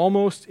was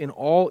almost in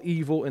all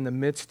evil in the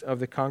midst of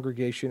the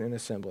congregation and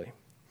assembly.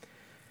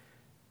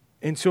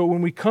 And so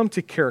when we come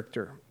to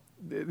character,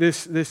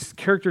 this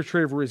character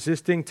trait of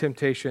resisting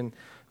temptation,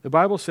 the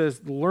Bible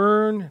says,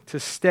 learn to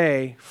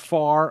stay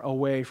far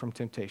away from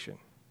temptation.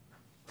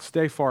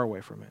 Stay far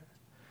away from it.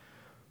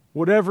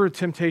 Whatever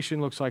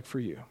temptation looks like for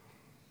you,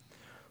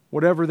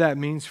 whatever that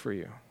means for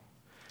you.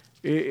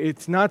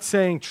 It's not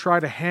saying try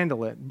to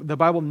handle it. The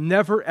Bible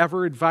never,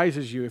 ever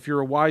advises you, if you're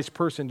a wise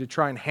person, to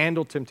try and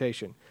handle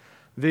temptation.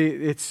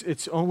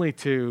 It's only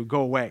to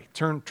go away,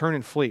 turn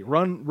and flee,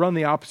 run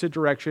the opposite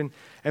direction,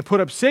 and put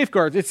up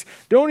safeguards.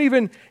 Don't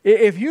even,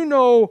 if you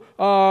know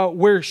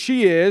where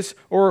she is,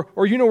 or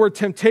you know where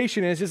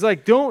temptation is, it's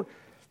like don't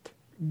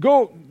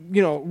go,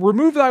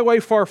 remove thy way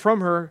far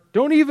from her.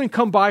 Don't even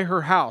come by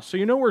her house. So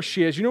you know where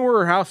she is. You know where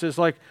her house is.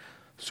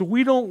 So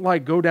we don't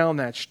go down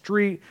that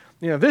street.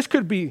 This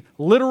could be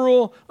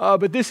literal,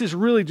 but this is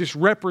really just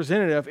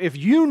representative. If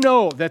you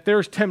know that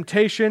there's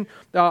temptation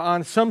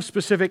on some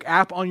specific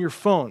app on your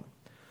phone,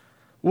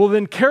 well,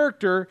 then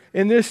character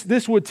in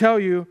this would tell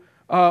you,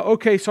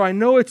 okay, so I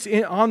know it's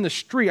on the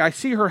street. I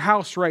see her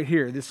house right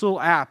here, this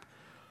little app.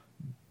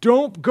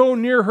 Don't go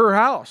near her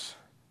house.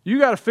 You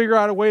got to figure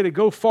out a way to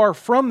go far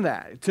from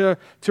that, to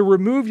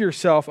remove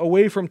yourself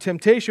away from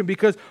temptation,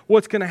 because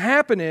what's going to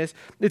happen is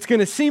it's going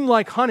to seem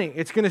like honey.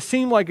 It's going to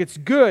seem like it's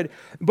good,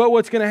 but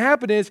what's going to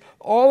happen is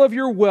all of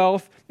your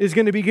wealth is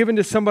going to be given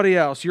to somebody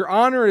else. Your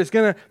honor is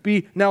going to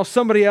be now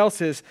somebody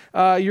else's.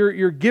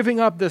 You're giving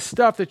up the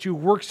stuff that you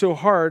worked so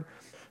hard.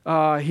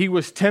 He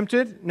was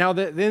tempted. Now,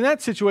 in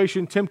that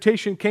situation,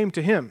 temptation came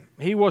to him.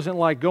 He wasn't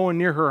going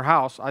near her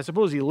house. I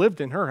suppose he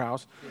lived in her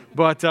house.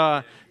 But,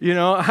 I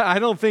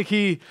don't think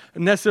he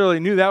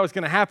necessarily knew that was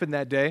going to happen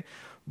that day.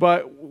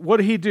 But what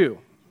did he do?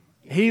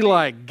 He,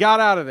 got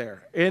out of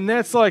there. And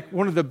that's,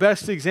 one of the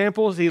best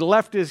examples. He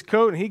left his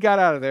coat and he got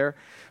out of there.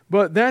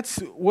 But that's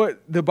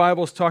what the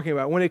Bible's talking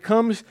about. When it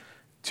comes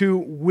to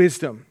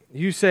wisdom,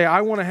 you say,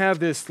 I want to have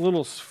this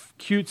little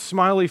cute,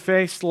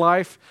 smiley-faced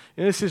life.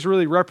 And this is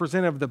really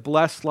representative of the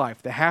blessed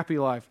life, the happy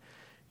life.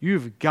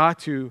 You've got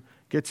to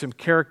get some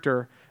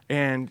character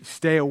and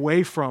stay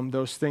away from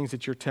those things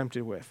that you're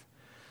tempted with.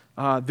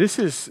 This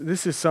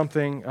is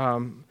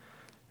something,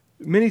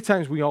 many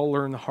times we all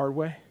learn the hard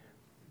way.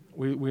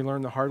 We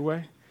learn the hard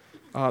way.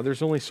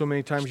 There's only so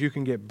many times you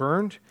can get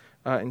burned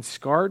and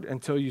scarred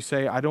until you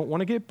say, I don't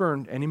want to get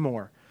burned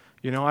anymore.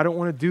 I don't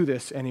want to do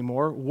this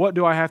anymore. What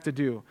do I have to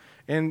do?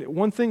 And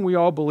one thing we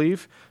all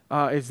believe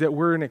is that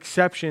we're an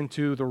exception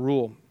to the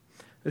rule.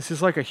 This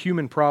is like a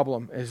human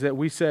problem, is that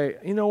we say,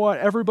 you know what,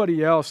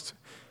 everybody else,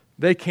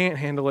 they can't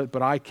handle it,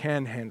 but I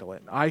can handle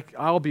it.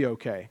 I'll be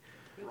okay.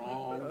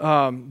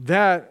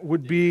 That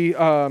would be,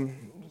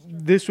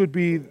 this would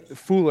be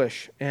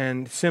foolish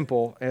and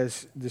simple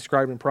as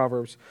described in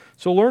Proverbs.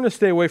 So learn to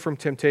stay away from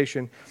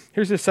temptation.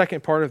 Here's the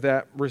second part of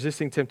that,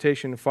 resisting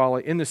temptation and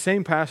folly. In the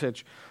same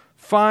passage,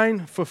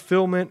 find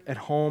fulfillment at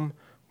home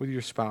with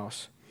your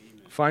spouse.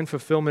 Find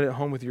fulfillment at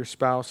home with your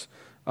spouse.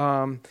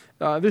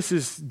 This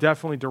is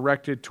definitely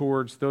directed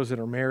towards those that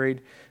are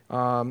married,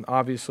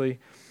 obviously.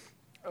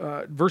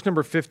 Verse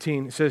number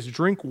 15 says,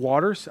 drink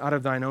waters out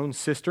of thine own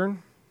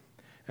cistern,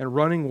 and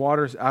running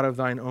waters out of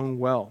thine own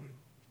well.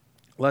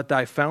 Let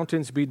thy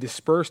fountains be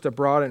dispersed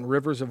abroad in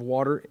rivers of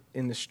water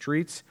in the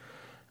streets,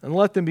 and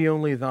let them be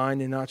only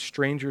thine and not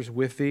strangers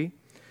with thee.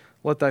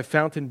 Let thy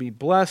fountain be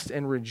blessed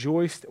and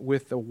rejoiced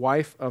with the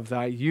wife of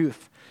thy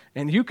youth.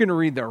 And you can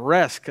read the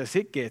rest because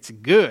it gets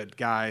good,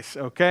 guys,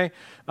 okay?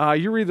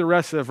 You read the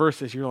rest of the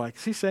verses, you're like,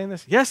 is he saying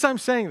this? Yes, I'm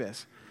saying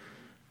this.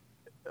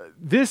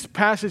 This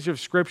passage of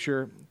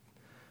Scripture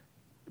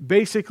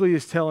basically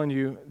is telling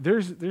you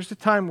there's a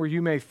time where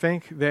you may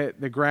think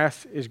that the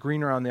grass is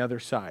greener on the other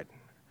side.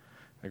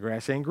 The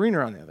grass ain't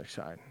greener on the other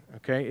side,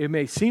 okay? It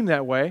may seem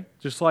that way,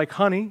 just like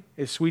honey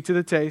is sweet to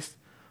the taste,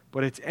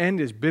 but its end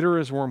is bitter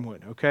as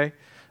wormwood, okay?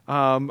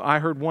 I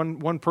heard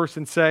one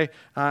person say,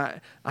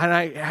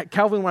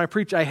 Calvin, when I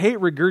preach, I hate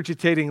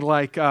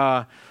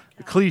regurgitating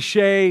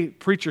cliche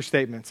preacher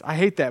statements. I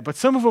hate that, but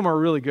some of them are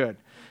really good.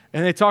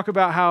 And they talk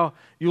about how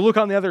you look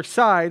on the other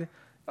side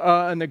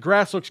and the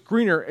grass looks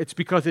greener. It's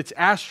because it's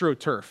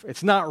astroturf.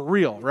 It's not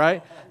real,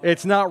 right?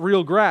 It's not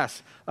real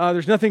grass.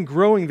 There's nothing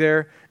growing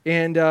there,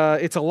 and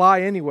it's a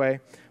lie anyway.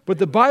 But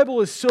the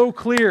Bible is so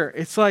clear.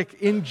 It's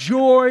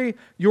enjoy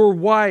your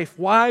wife.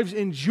 Wives,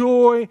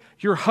 enjoy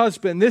your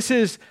husband. This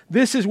is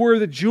where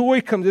the joy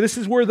comes. This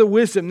is where the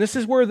wisdom, this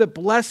is where the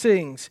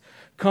blessings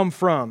come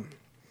from.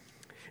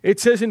 It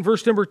says in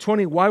verse number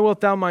 20, why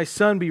wilt thou, my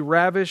son, be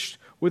ravished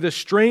with a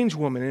strange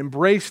woman, and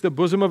embrace the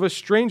bosom of a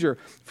stranger?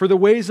 For the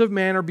ways of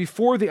man are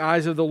before the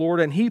eyes of the Lord,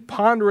 and he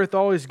pondereth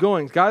all his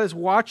goings. God is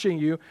watching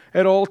you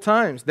at all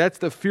times. That's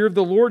the fear of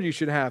the Lord you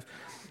should have.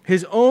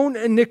 His own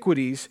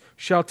iniquities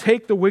shall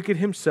take the wicked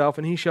himself,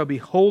 and he shall be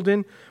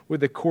holden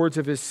with the cords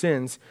of his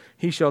sins.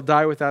 He shall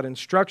die without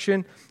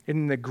instruction, and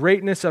in the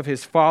greatness of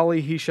his folly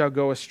he shall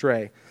go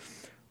astray.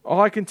 All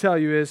I can tell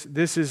you is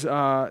this is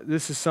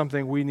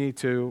something we need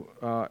to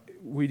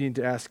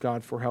ask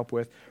God for help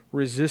with: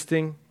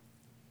 resisting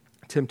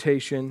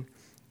temptation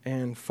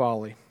and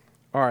folly.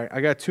 All right,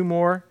 I got two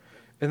more,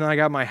 and then I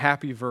got my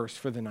happy verse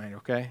for the night.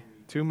 Okay,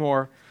 two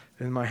more,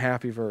 and my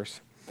happy verse.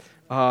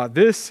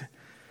 This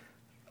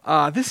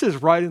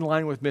is right in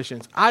line with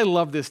missions. I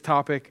love this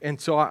topic, and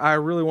so I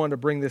really wanted to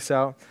bring this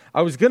out.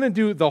 I was going to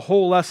do the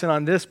whole lesson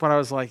on this, but I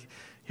was like,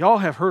 y'all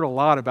have heard a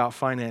lot about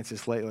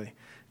finances lately,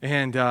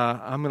 and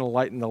I'm going to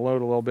lighten the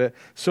load a little bit.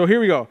 So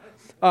here we go.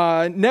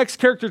 Next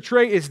character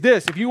trait is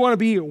this. If you want to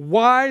be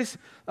wise,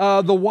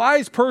 the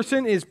wise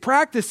person is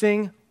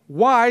practicing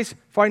wise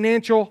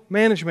financial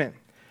management.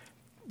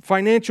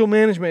 Financial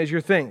management is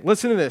your thing.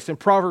 Listen to this. In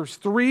Proverbs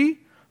 3,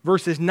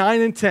 verses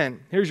 9 and 10.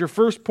 Here's your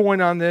first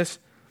point on this.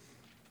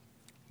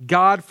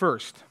 God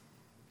first.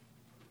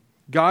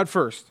 God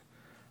first.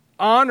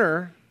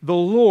 Honor the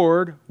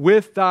Lord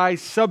with thy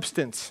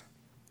substance.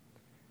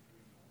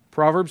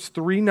 Proverbs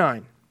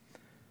 3:9.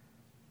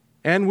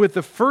 And with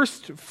the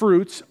first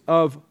fruits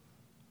of,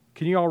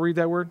 can you all read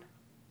that word?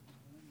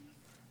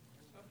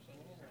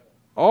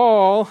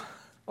 All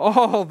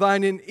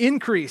thine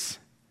increase.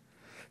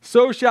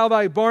 So shall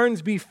thy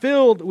barns be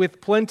filled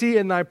with plenty,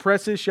 and thy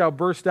presses shall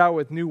burst out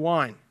with new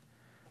wine.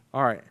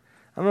 All right.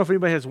 I don't know if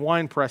anybody has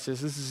wine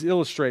presses. This is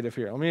illustrative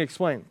here. Let me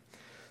explain.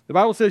 The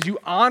Bible says you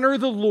honor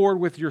the Lord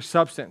with your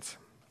substance.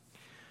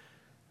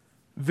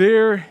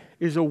 There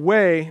is a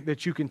way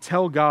that you can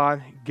tell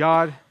God,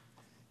 God,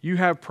 you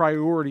have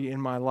priority in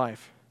my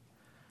life.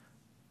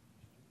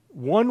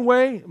 One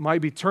way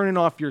might be turning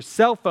off your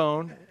cell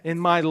phone in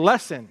my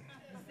lesson.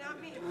 It's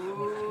not me.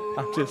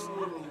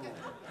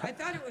 I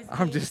thought it was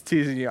I'm me. just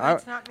teasing you.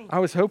 That's not me. I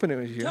was hoping it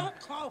was you. Don't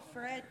call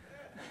Fred.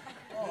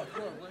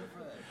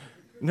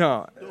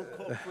 No. Don't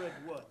call Fred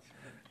what?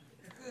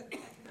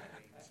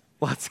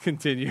 Let's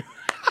continue.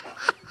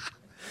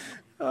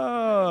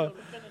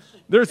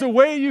 There's a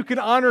way you can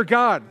honor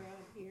God.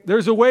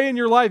 There's a way in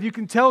your life you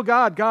can tell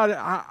God, God,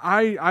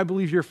 I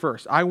believe you're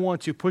first. I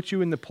want to put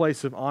you in the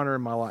place of honor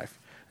in my life.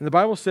 And the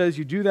Bible says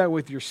you do that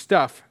with your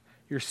stuff,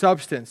 your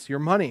substance, your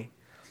money.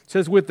 It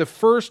says with the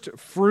first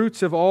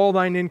fruits of all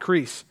thine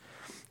increase.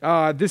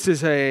 This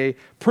is a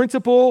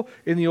principle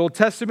in the Old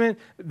Testament.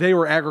 They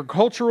were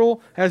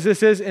agricultural, as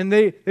this is, and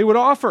they would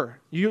offer.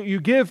 You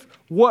give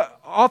what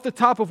off the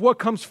top of what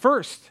comes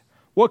first,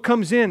 what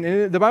comes in.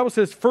 And the Bible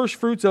says first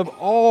fruits of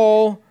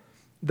all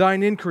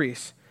thine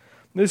increase.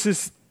 This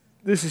is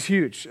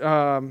huge.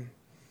 So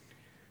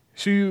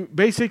you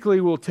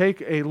basically will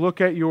take a look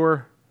at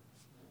your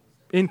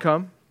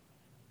income,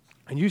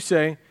 and you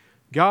say,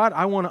 God,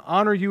 I want to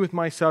honor you with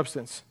my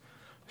substance.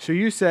 So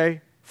you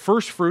say,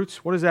 first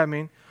fruits, what does that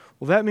mean?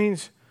 Well, that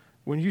means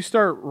when you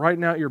start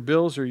writing out your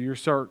bills or you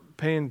start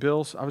paying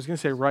bills, I was going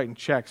to say writing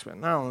checks, but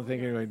I don't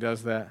think anybody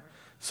does that.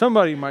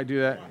 Somebody might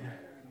do that.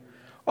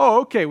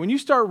 Oh, okay. When you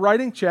start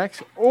writing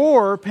checks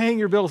or paying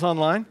your bills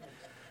online,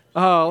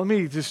 let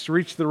me just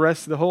reach the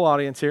rest of the whole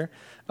audience here.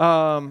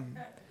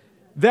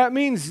 That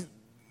means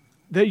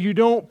that you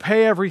don't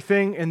pay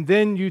everything and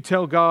then you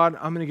tell God,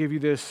 I'm going to give you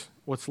this,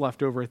 what's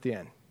left over at the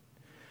end.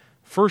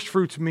 First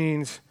fruits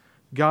means,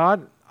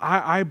 God,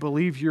 I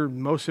believe you're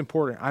most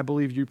important. I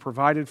believe you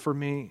provided for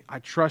me. I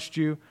trust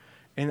you.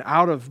 And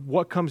out of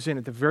what comes in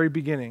at the very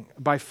beginning,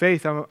 by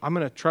faith, I'm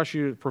going to trust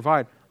you to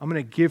provide. I'm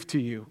going to give to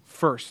you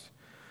first.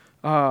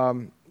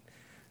 God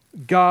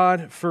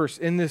first.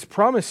 And this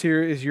promise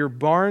here is your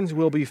barns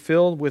will be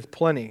filled with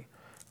plenty.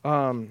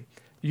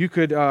 You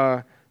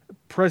could,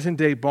 present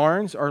day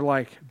barns are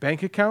like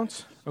bank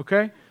accounts,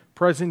 okay?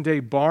 Present day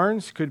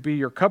barns could be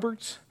your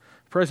cupboards.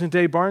 Present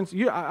day barns.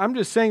 I'm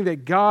just saying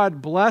that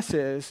God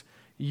blesses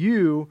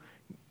you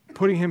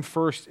putting him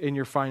first in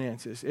your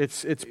finances.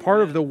 It's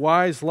part of the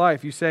wise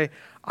life. You say,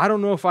 I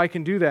don't know if I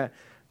can do that.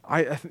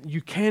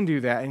 You can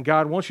do that, and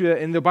God wants you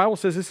to. And the Bible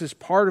says this is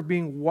part of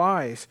being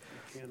wise,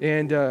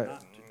 and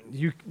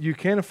you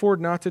can't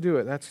afford not to do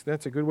it.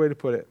 That's a good way to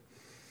put it.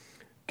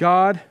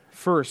 God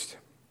first.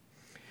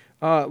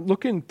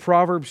 Look in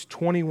Proverbs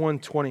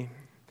 21:20.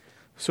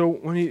 So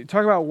when you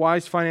talk about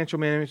wise financial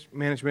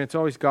management, it's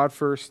always God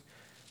first.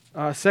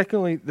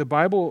 Secondly, the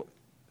Bible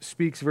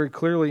speaks very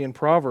clearly in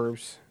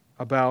Proverbs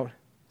about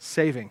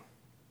saving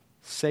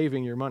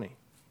your money.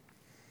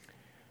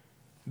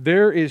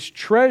 There is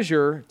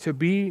treasure to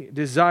be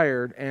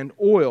desired and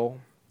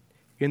oil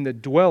in the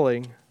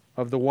dwelling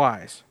of the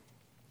wise,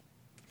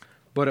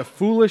 but a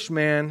foolish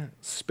man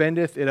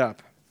spendeth it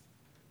up.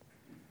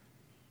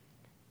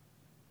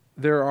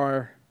 There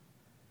are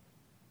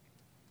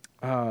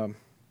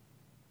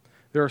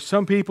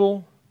some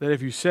people that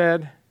if you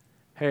said,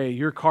 hey,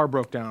 your car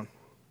broke down,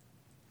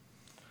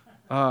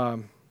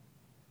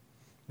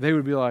 they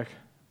would be like,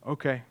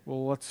 okay,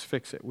 well, let's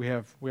fix it. We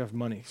have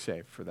money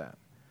saved for that.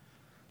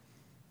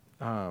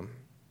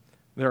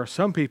 There are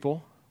some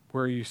people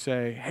where you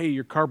say, hey,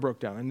 your car broke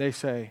down, and they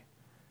say,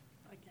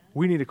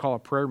 we need to call a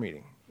prayer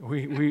meeting.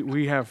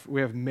 We have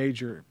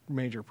major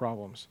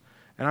problems.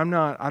 And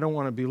I don't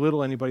want to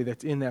belittle anybody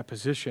that's in that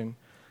position,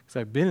 because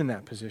I've been in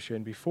that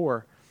position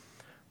before.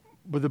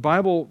 But the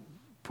Bible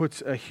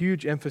puts a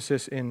huge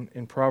emphasis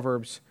in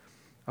Proverbs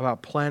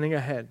about planning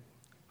ahead,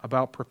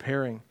 about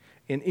preparing.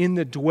 And in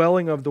the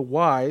dwelling of the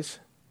wise,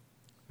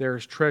 there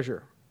is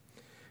treasure.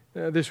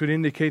 This would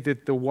indicate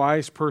that the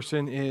wise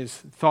person is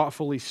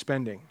thoughtfully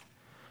spending.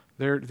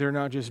 They're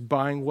not just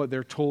buying what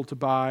they're told to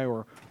buy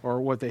or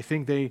what they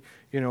think they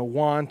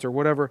want or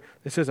whatever.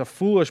 It says a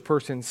foolish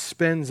person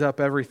spends up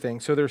everything.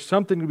 So there's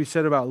something to be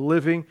said about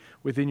living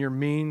within your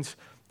means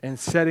and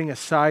setting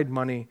aside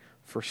money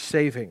for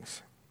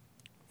savings.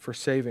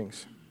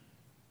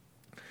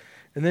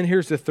 And then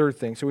here's the third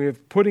thing. So we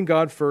have putting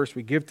God first.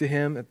 We give to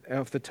him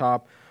off the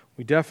top.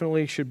 We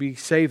definitely should be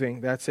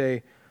saving. That's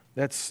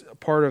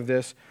part of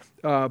this.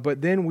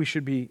 But then we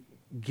should be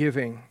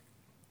giving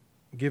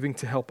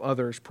to help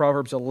others.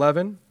 Proverbs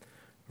 11,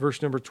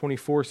 verse number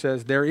 24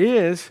 says, there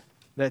is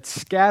that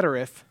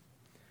scattereth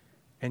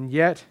and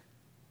yet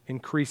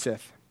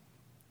increaseth.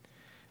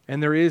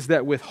 And there is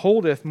that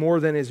withholdeth more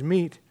than is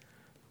meet,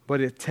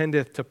 but it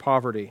tendeth to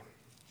poverty.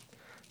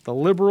 The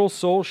liberal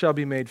soul shall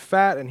be made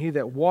fat, and he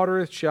that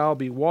watereth shall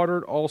be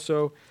watered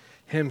also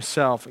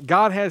himself.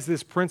 God has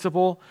this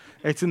principle.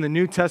 It's in the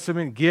New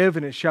Testament, give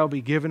and it shall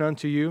be given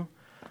unto you.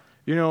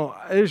 You know,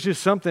 there's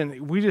just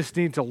something, we just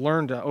need to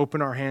learn to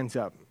open our hands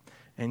up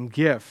and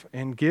give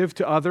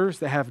to others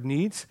that have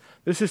needs.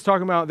 This is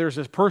talking about there's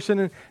this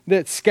person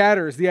that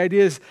scatters. The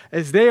idea is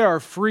as they are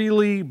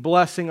freely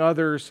blessing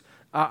others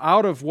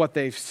out of what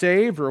they've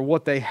saved or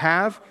what they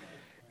have,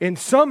 and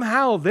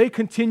somehow they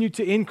continue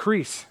to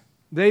increase.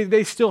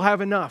 They still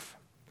have enough.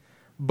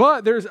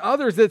 But there's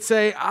others that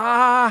say,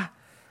 I'm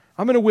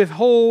going to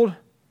withhold.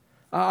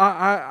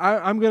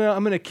 I'm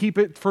going to keep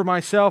it for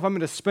myself. I'm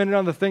going to spend it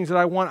on the things that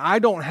I want. I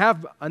don't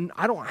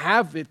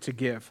have it to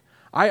give.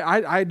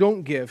 I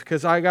don't give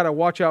because I got to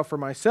watch out for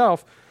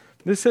myself.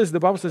 The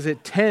Bible says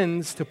it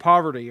tends to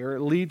poverty, or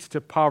it leads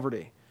to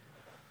poverty.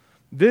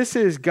 This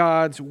is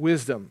God's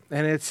wisdom,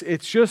 and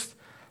it's just,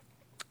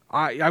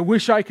 I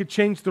wish I could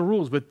change the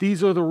rules, but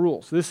these are the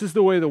rules. This is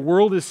the way the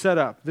world is set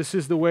up. This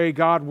is the way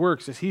God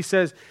works. As He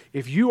says,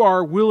 if you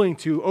are willing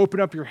to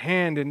open up your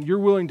hand and you're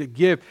willing to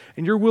give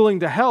and you're willing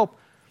to help,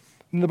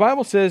 and the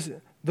Bible says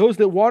those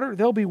that water,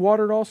 they'll be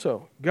watered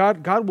also.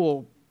 God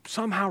will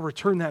somehow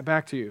return that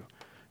back to you.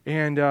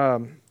 And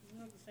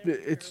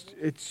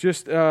it's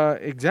just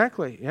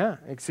exactly, yeah,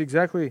 it's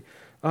exactly.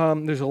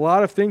 There's a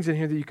lot of things in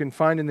here that you can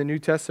find in the New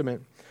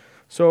Testament.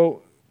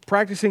 So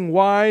practicing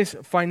wise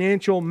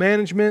financial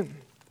management.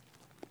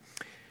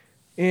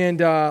 And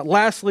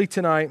lastly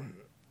tonight,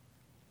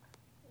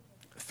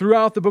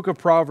 throughout the book of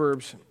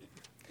Proverbs,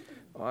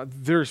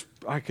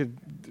 I could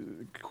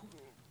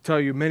tell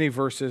you many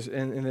verses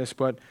in this,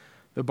 but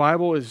the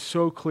Bible is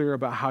so clear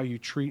about how you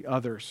treat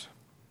others.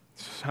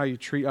 This is how you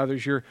treat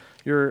others.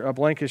 Your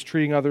blank is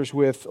treating others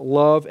with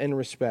love and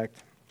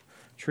respect.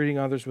 Treating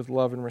others with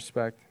love and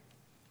respect.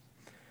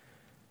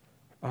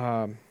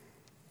 I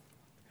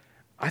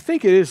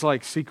think it is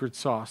like secret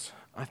sauce.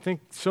 I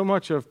think so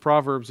much of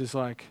Proverbs is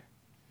like,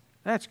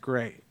 that's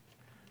great.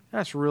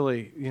 That's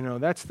really,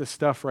 that's the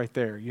stuff right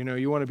there.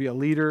 You want to be a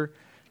leader.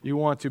 You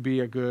want to be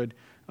a good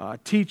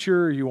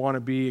teacher. You want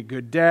to be a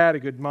good dad, a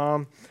good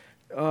mom.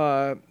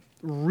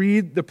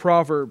 Read the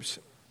Proverbs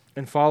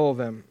and follow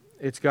them.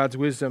 It's God's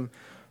wisdom.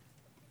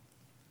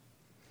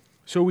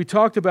 So we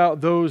talked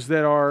about those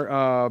that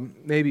are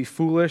maybe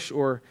foolish,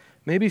 or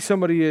maybe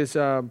somebody is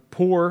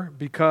poor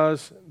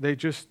because they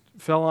just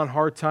fell on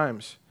hard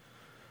times.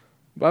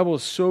 The Bible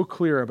is so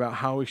clear about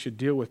how we should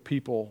deal with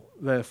people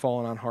that have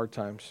fallen on hard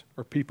times,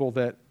 or people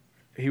that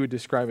He would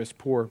describe as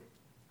poor.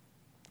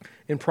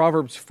 In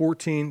Proverbs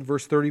 14,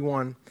 verse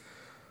 31,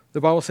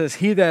 the Bible says,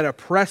 "He that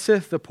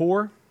oppresseth the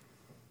poor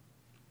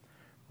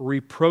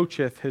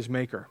reproacheth his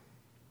maker."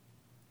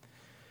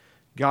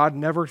 God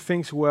never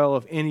thinks well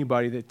of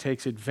anybody that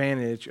takes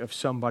advantage of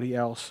somebody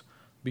else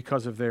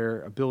because of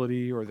their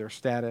ability or their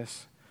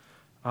status.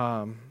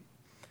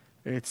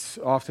 It's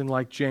often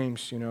like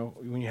James,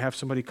 when you have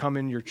somebody come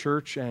in your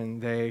church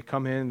and they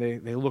come in,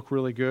 they look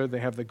really good, they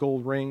have the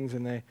gold rings,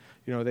 and they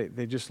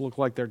just look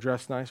like they're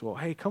dressed nice. Well,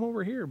 hey, come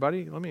over here,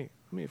 buddy. Let me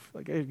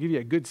give you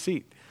a good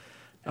seat.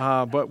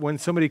 But when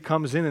somebody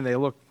comes in and they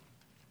look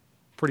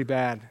pretty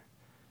bad,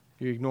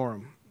 you ignore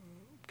them.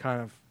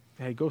 Kind of,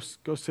 hey, go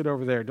sit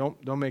over there.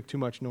 Don't make too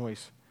much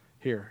noise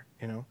here.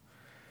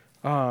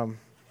 God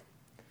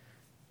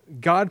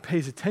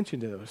pays attention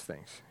to those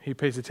things. He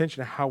pays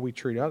attention to how we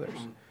treat others.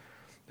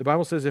 The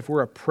Bible says if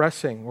we're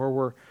oppressing,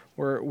 or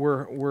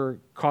we're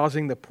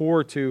causing the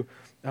poor to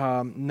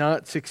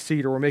not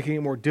succeed, or we're making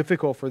it more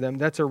difficult for them,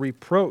 that's a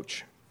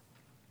reproach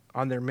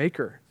on their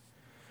maker.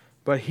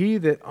 But he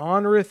that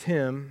honoreth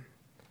him,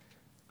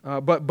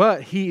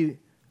 but he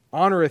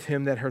honoreth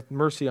him that hath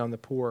mercy on the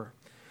poor.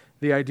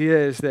 The idea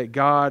is that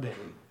God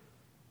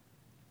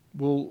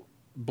will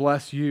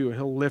bless you.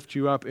 He'll lift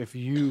you up if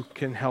you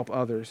can help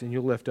others and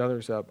you lift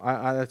others up.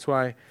 That's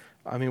why,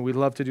 we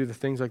love to do the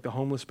things like the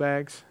homeless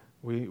bags.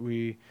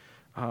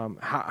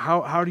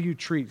 How do you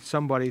treat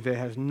somebody that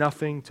has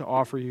nothing to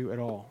offer you at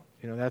all?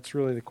 That's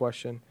really the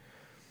question.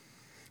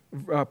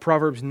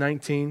 Proverbs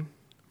 19,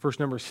 verse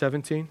number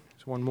 17.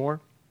 There's one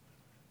more.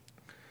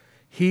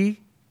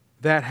 He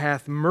that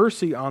hath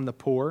mercy on the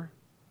poor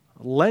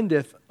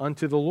lendeth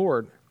unto the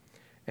Lord,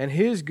 and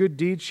his good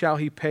deeds shall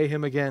he pay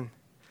him again.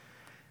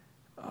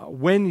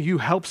 When you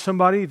help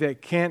somebody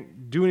that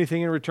can't do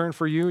anything in return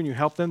for you, and you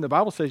help them, the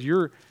Bible says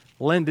you're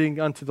lending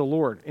unto the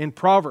Lord. In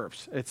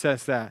Proverbs, it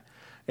says that.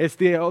 It's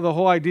the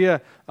whole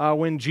idea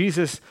when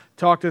Jesus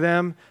talked to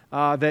them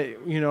that,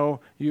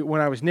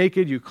 when I was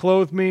naked, you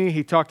clothed me.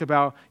 He talked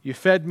about you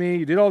fed me.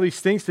 You did all these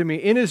things to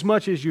me.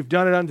 Inasmuch as you've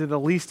done it unto the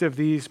least of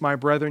these, my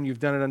brethren, you've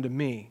done it unto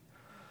me.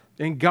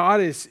 And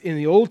God is, in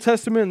the Old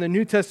Testament and the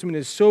New Testament,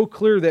 is so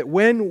clear that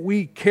when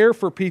we care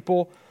for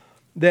people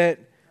that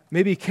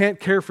maybe can't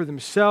care for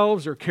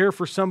themselves, or care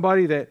for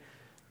somebody that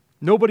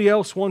nobody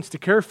else wants to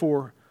care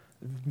for,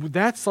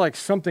 that's like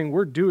something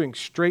we're doing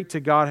straight to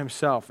God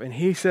Himself. And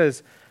He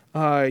says,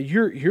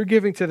 you're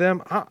giving to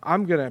them,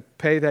 I'm going to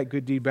pay that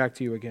good deed back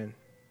to you again.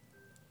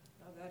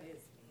 Oh, that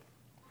is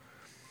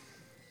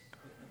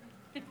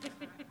me.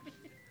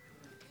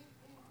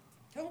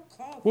 Don't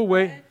call. We'll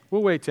wait. Fred.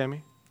 We'll wait,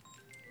 Tammy.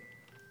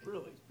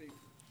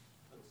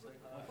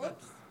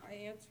 Whoops, I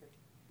answered.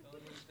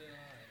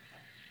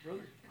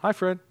 Hi,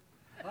 Fred.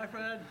 Hi,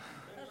 Fred.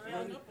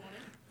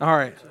 All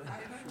right.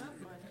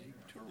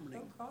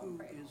 Don't call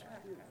Fred.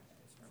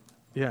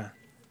 Yeah.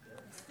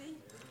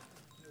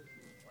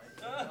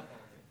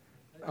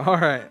 All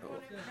right.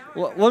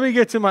 Well, let me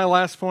get to my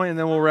last point, and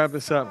then we'll wrap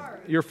this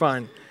up. You're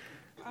fine.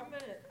 I'm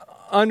gonna.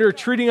 Under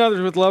treating others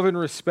with love and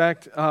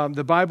respect,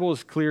 the Bible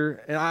is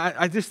clear. And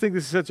I just think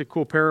this is such a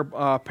cool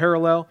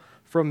parallel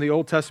from the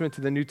Old Testament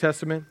to the New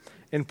Testament.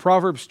 In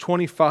Proverbs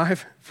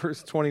 25,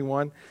 verse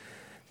 21,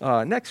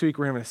 next week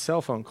we're having a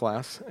cell phone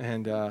class.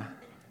 And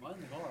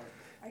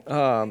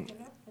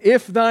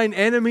if thine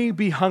enemy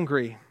be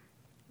hungry,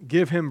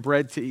 give him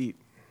bread to eat.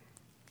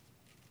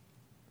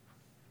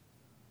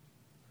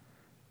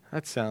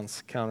 That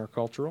sounds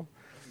countercultural.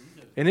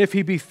 And if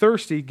he be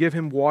thirsty, give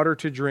him water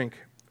to drink.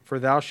 For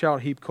thou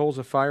shalt heap coals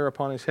of fire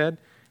upon his head,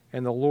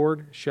 and the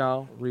Lord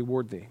shall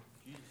reward thee.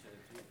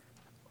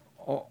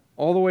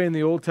 All the way in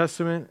the Old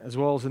Testament, as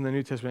well as in the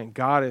New Testament,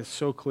 God is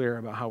so clear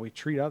about how we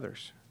treat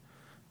others.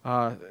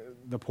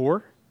 The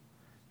poor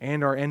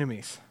and our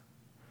enemies.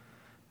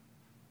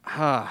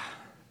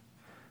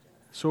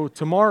 So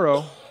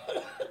tomorrow,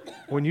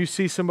 when you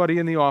see somebody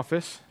in the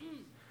office,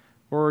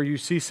 or you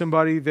see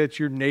somebody that's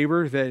your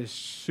neighbor that is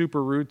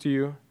super rude to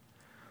you,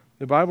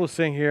 the Bible is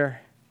saying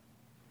here,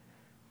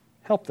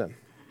 help them.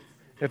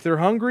 If they're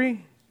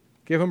hungry,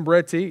 give them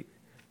bread to eat.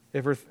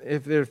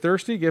 If they're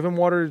thirsty, give them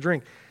water to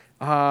drink.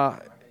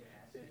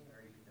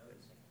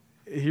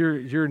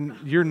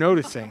 You're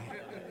noticing.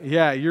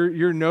 Yeah,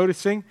 you're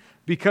noticing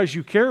because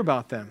you care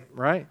about them,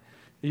 right?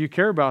 You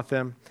care about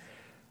them.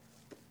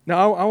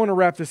 Now, I want to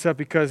wrap this up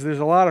because there's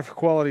a lot of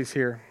qualities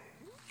here.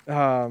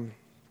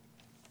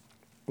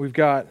 We've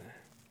got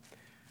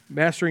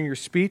mastering your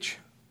speech.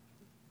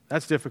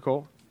 That's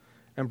difficult.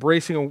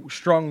 Embracing a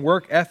strong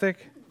work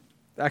ethic.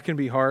 That can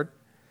be hard.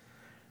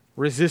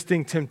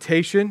 Resisting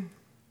temptation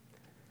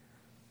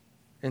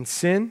and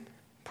sin.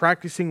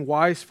 Practicing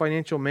wise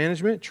financial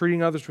management.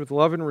 Treating others with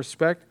love and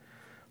respect.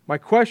 My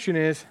question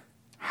is,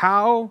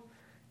 how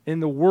in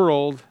the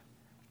world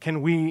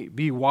can we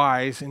be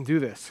wise and do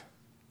this?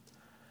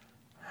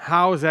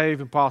 How is that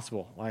even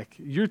possible? Like,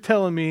 you're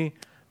telling me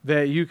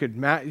that you could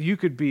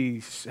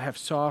have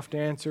soft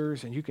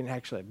answers, and you can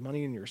actually have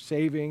money in your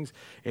savings,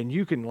 and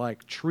you can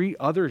like treat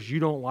others you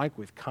don't like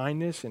with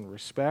kindness and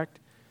respect.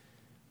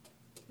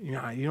 You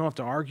know, you don't have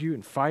to argue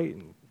and fight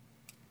and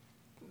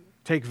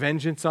take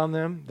vengeance on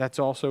them. That's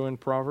also in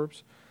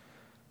Proverbs.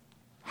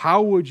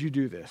 How would you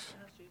do this?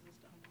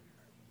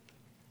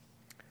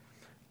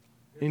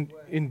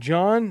 In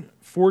John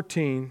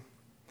 14,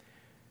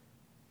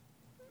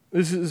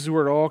 this is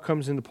where it all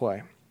comes into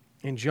play.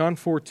 In John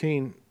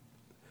 14,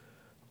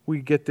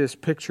 we get this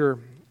picture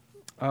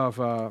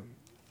of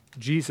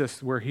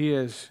Jesus where he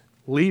is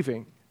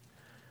leaving.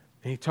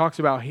 And he talks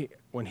about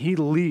when he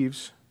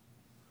leaves,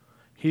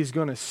 he's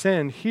going to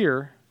send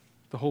here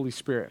the Holy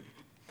Spirit.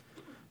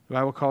 The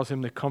Bible calls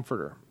him the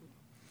Comforter.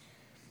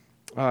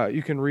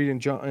 You can read in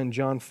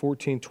John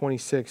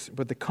 14:26,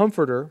 but the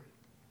Comforter,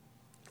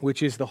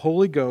 which is the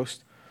Holy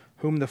Ghost,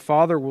 whom the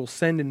Father will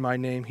send in my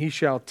name, he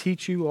shall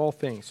teach you all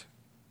things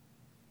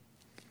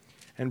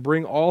and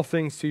bring all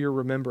things to your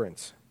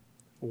remembrance,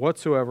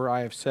 whatsoever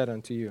I have said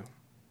unto you.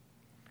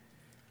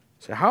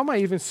 So how am I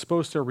even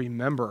supposed to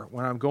remember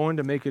when I'm going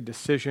to make a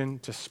decision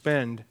to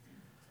spend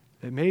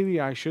that maybe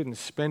I shouldn't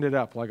spend it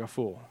up like a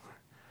fool?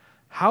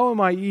 How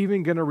am I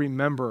even going to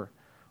remember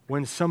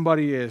when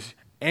somebody is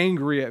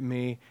angry at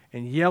me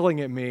and yelling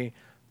at me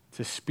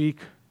to speak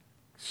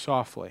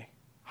softly?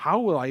 How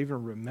will I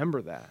even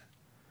remember that?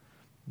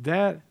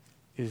 That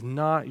is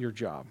not your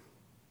job.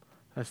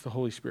 That's the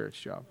Holy Spirit's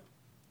job.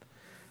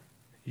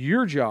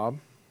 Your job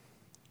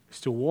is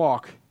to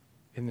walk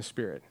in the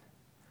Spirit.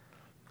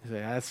 You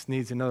say, that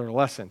needs another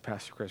lesson,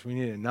 Pastor Chris. We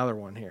need another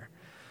one here.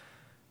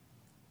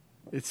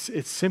 It's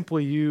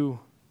simply you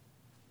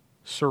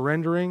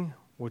surrendering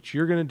what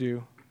you're going to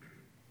do.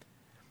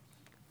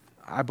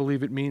 I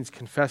believe it means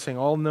confessing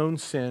all known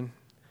sin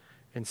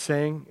and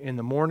saying in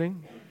the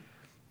morning,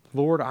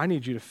 Lord, I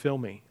need you to fill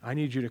me. I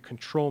need you to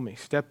control me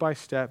step by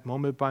step,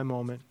 moment by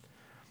moment.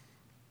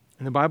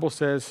 And the Bible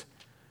says,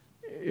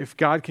 if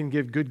God can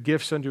give good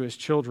gifts unto his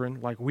children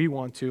like we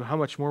want to, how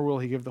much more will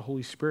he give the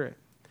Holy Spirit?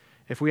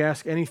 If we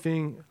ask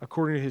anything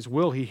according to his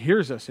will, he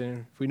hears us.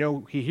 And if we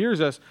know he hears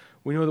us,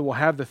 we know that we'll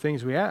have the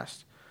things we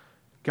asked.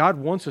 God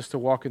wants us to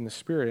walk in the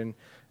Spirit.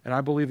 And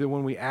I believe that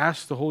when we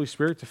ask the Holy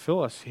Spirit to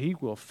fill us, he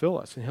will fill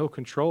us and he'll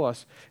control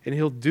us and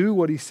he'll do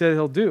what he said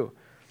he'll do.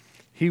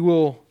 He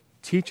will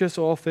teach us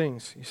all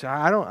things. You say,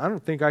 I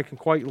don't think I can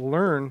quite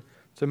learn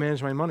to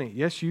manage my money.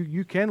 Yes,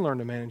 you can learn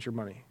to manage your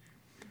money.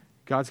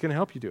 God's going to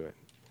help you do it.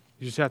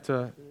 You just have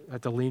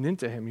to lean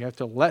into him. You have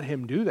to let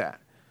him do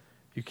that.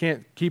 You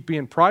can't keep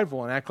being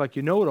prideful and act like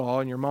you know it all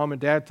and your mom and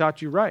dad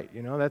taught you right.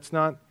 That's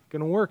not going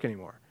to work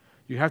anymore.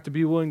 You have to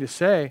be willing to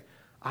say,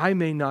 I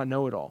may not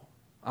know it all.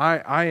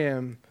 I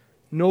am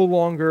no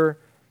longer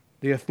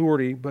the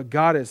authority, but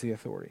God is the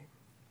authority.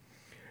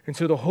 And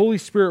so the Holy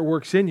Spirit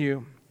works in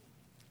you.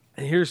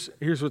 And here's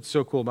what's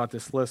so cool about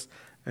this list,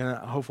 and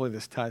hopefully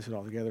this ties it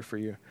all together for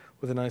you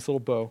with a nice little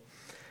bow.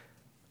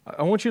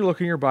 I want you to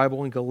look in your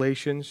Bible in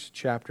Galatians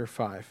chapter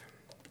 5.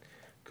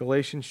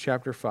 Galatians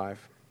chapter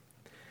 5.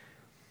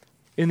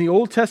 In the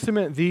Old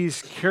Testament,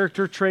 these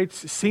character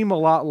traits seem a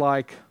lot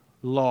like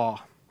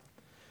law.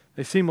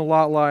 They seem a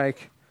lot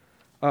like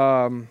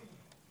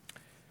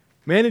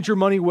manage your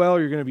money well, or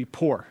you're going to be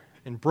poor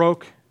and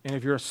broke. And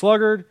if you're a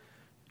sluggard,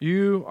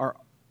 you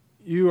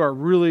are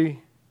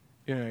really,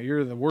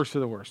 you're the worst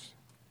of the worst.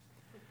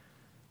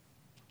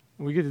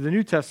 When we get to the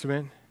New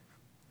Testament,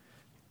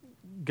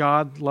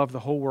 God loved the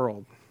whole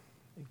world.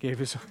 He gave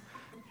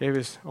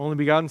his only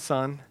begotten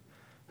Son.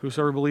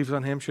 Whosoever believes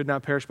on him should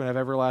not perish but have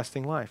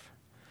everlasting life.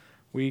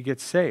 We get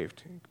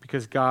saved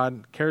because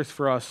God cares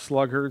for us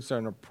sluggards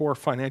and poor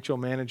financial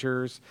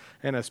managers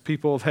and us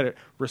people that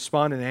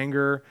respond in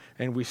anger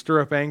and we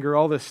stir up anger,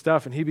 all this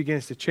stuff, and he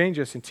begins to change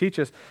us and teach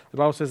us. The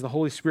Bible says the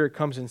Holy Spirit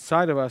comes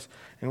inside of us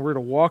and we're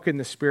to walk in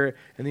the Spirit.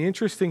 And the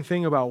interesting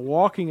thing about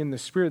walking in the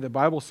Spirit, the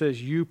Bible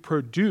says you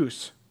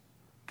produce.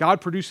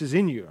 God produces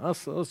in you.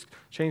 Let's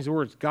change the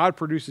words. God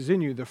produces in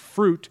you the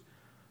fruit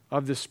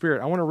of the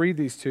Spirit. I want to read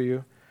these to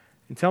you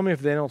and tell me if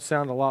they don't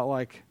sound a lot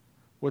like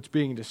what's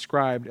being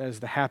described as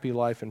the happy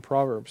life in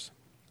Proverbs.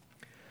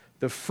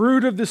 The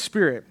fruit of the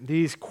Spirit,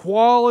 these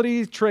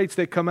quality traits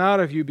that come out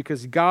of you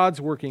because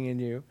God's working in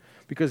you,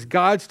 because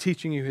God's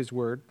teaching you His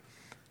Word.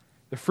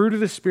 The fruit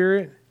of the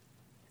Spirit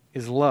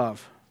is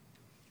love.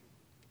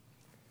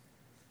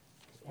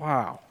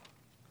 Wow.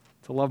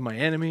 To love my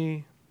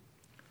enemy,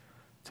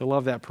 to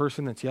love that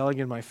person that's yelling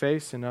in my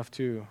face enough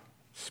to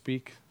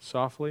speak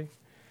softly.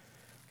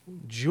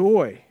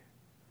 Joy.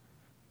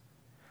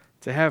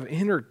 To have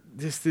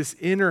this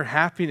inner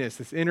happiness,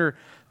 this inner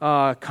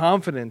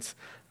confidence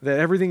that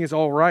everything is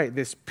all right,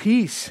 this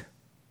peace.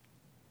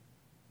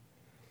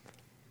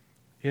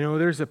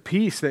 There's a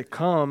peace that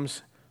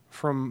comes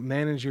from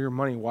managing your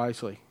money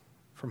wisely,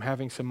 from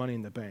having some money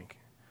in the bank.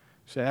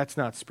 So that's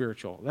not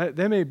spiritual.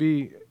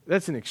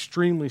 That's an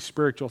extremely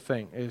spiritual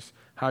thing, is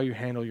how you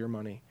handle your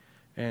money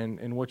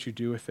and what you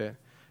do with it.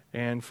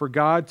 And for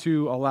God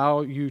to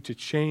allow you to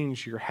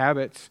change your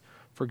habits,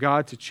 for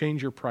God to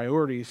change your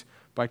priorities,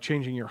 by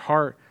changing your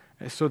heart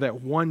so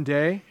that one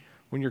day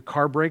when your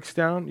car breaks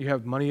down, you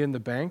have money in the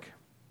bank.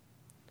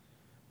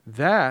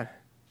 That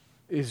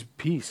is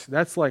peace.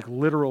 That's like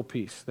literal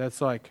peace.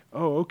 That's like,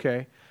 oh,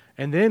 okay.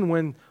 And then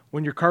when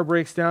your car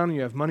breaks down and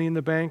you have money in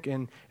the bank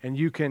and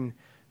you can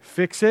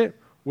fix it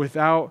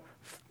without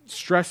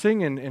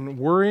stressing and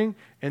worrying,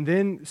 and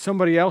then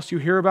somebody else you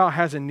hear about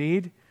has a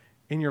need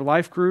in your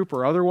life group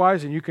or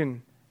otherwise, and you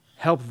can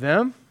help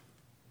them,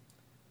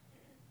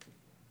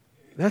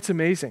 that's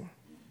amazing.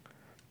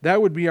 That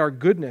would be our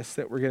goodness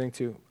that we're getting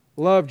to.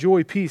 Love,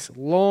 joy, peace,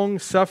 long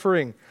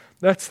suffering.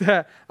 That's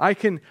that. I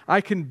can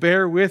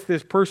bear with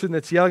this person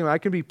that's yelling. I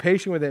can be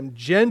patient with them.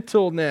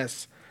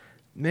 Gentleness.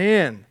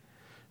 Man,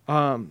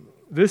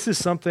 this is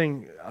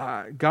something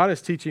God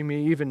is teaching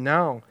me even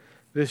now.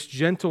 This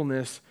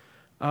gentleness.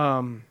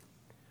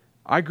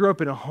 I grew up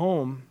in a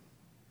home.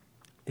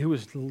 It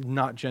was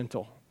not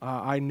gentle.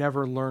 I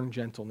never learned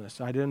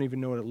gentleness. I didn't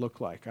even know what it looked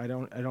like. I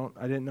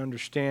didn't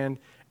understand.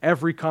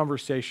 Every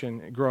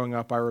conversation growing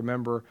up, I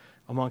remember,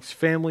 amongst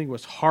family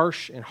was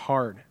harsh and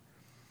hard.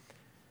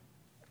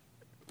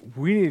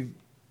 We need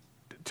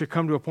to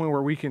come to a point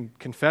where we can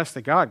confess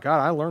to God,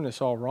 I learned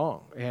this all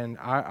wrong, and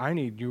I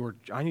need your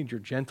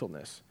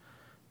gentleness.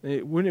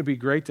 Wouldn't it be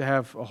great to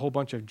have a whole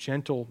bunch of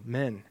gentle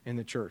men in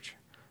the church,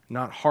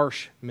 not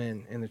harsh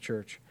men in the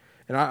church?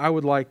 And I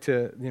would like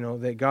to,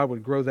 that God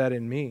would grow that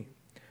in me.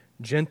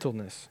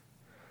 Gentleness,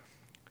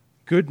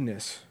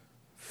 goodness,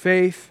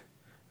 faith,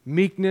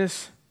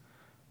 meekness.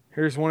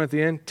 Here's one at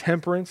the end,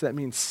 temperance. That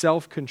means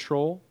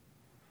self-control.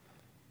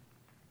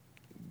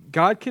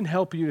 God can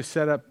help you to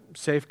set up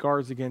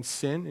safeguards against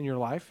sin in your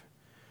life.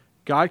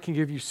 God can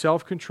give you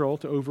self-control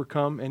to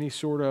overcome any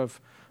sort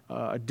of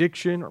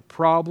addiction or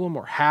problem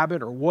or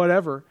habit or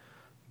whatever,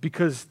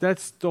 because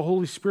that's the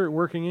Holy Spirit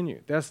working in you.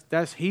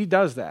 He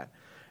does that.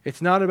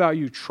 It's not about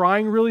you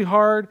trying really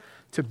hard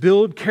to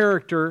build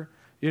character.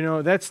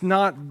 That's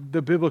not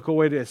the biblical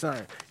way to do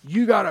it.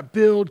 You got to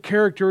build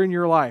character in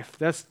your life.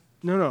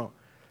 No.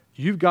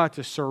 You've got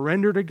to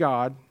surrender to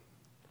God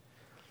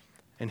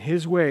and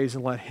His ways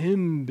and let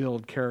Him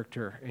build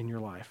character in your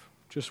life,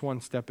 just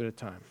one step at a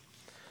time.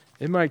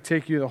 It might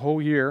take you the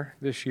whole year,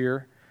 this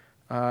year,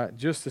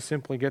 just to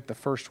simply get the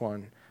first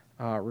one,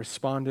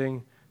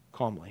 responding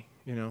calmly,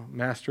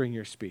 mastering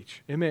your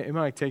speech. It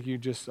might take you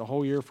just a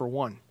whole year for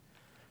one,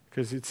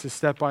 because it's a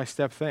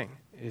step-by-step thing.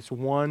 It's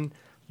one,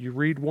 you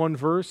read one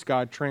verse,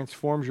 God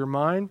transforms your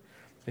mind,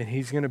 and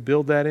He's going to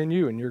build that in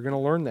you, and you're going to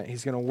learn that.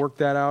 He's going to work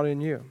that out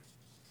in you.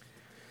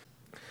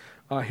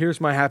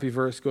 Here's my happy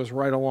verse. Goes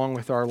right along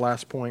with our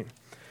last point.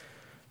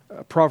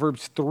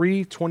 Proverbs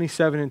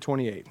 3:27 and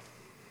 28.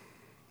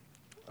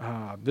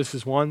 This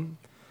is one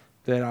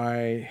that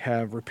I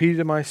have repeated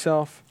to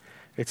myself.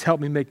 It's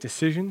helped me make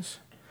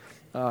decisions.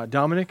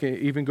 Dominic, it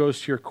even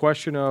goes to your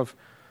question of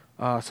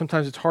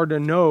sometimes it's hard to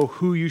know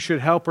who you should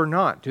help or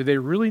not. Do they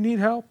really need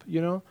help?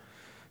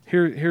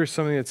 Here's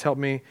something that's helped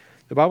me.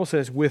 The Bible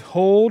says,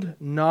 withhold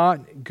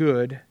not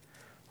good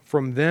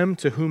from them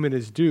to whom it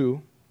is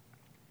due,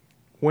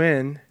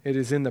 when it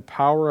is in the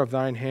power of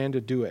thine hand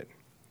to do it.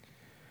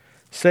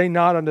 Say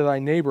not unto thy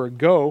neighbor,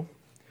 go,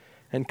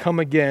 and come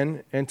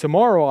again, and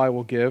tomorrow I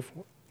will give,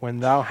 when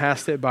thou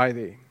hast it by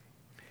thee.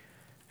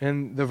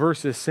 And the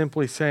verse is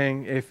simply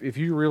saying, if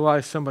you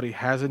realize somebody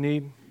has a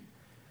need,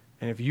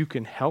 and if you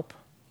can help,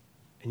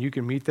 and you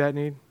can meet that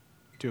need,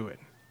 do it.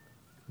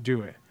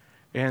 Do it.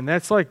 And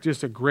that's like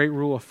just a great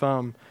rule of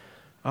thumb.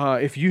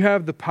 If you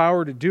have the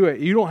power to do it,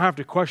 you don't have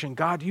to question,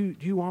 God, do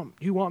you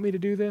want me to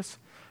do this?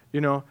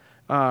 He's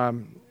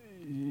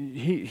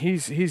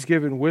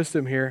given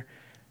wisdom here.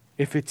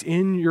 If it's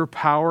in your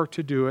power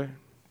to do it,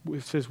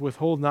 it says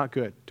withhold not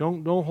good.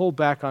 Don't hold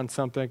back on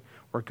something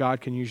where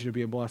God can use you to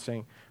be a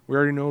blessing. We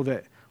already know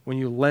that when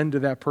you lend to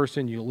that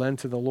person, you lend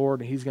to the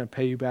Lord, and He's going to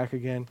pay you back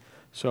again.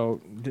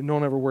 So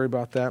don't ever worry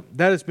about that.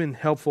 That has been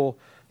helpful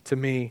to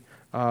me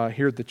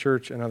here at the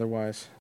church and otherwise.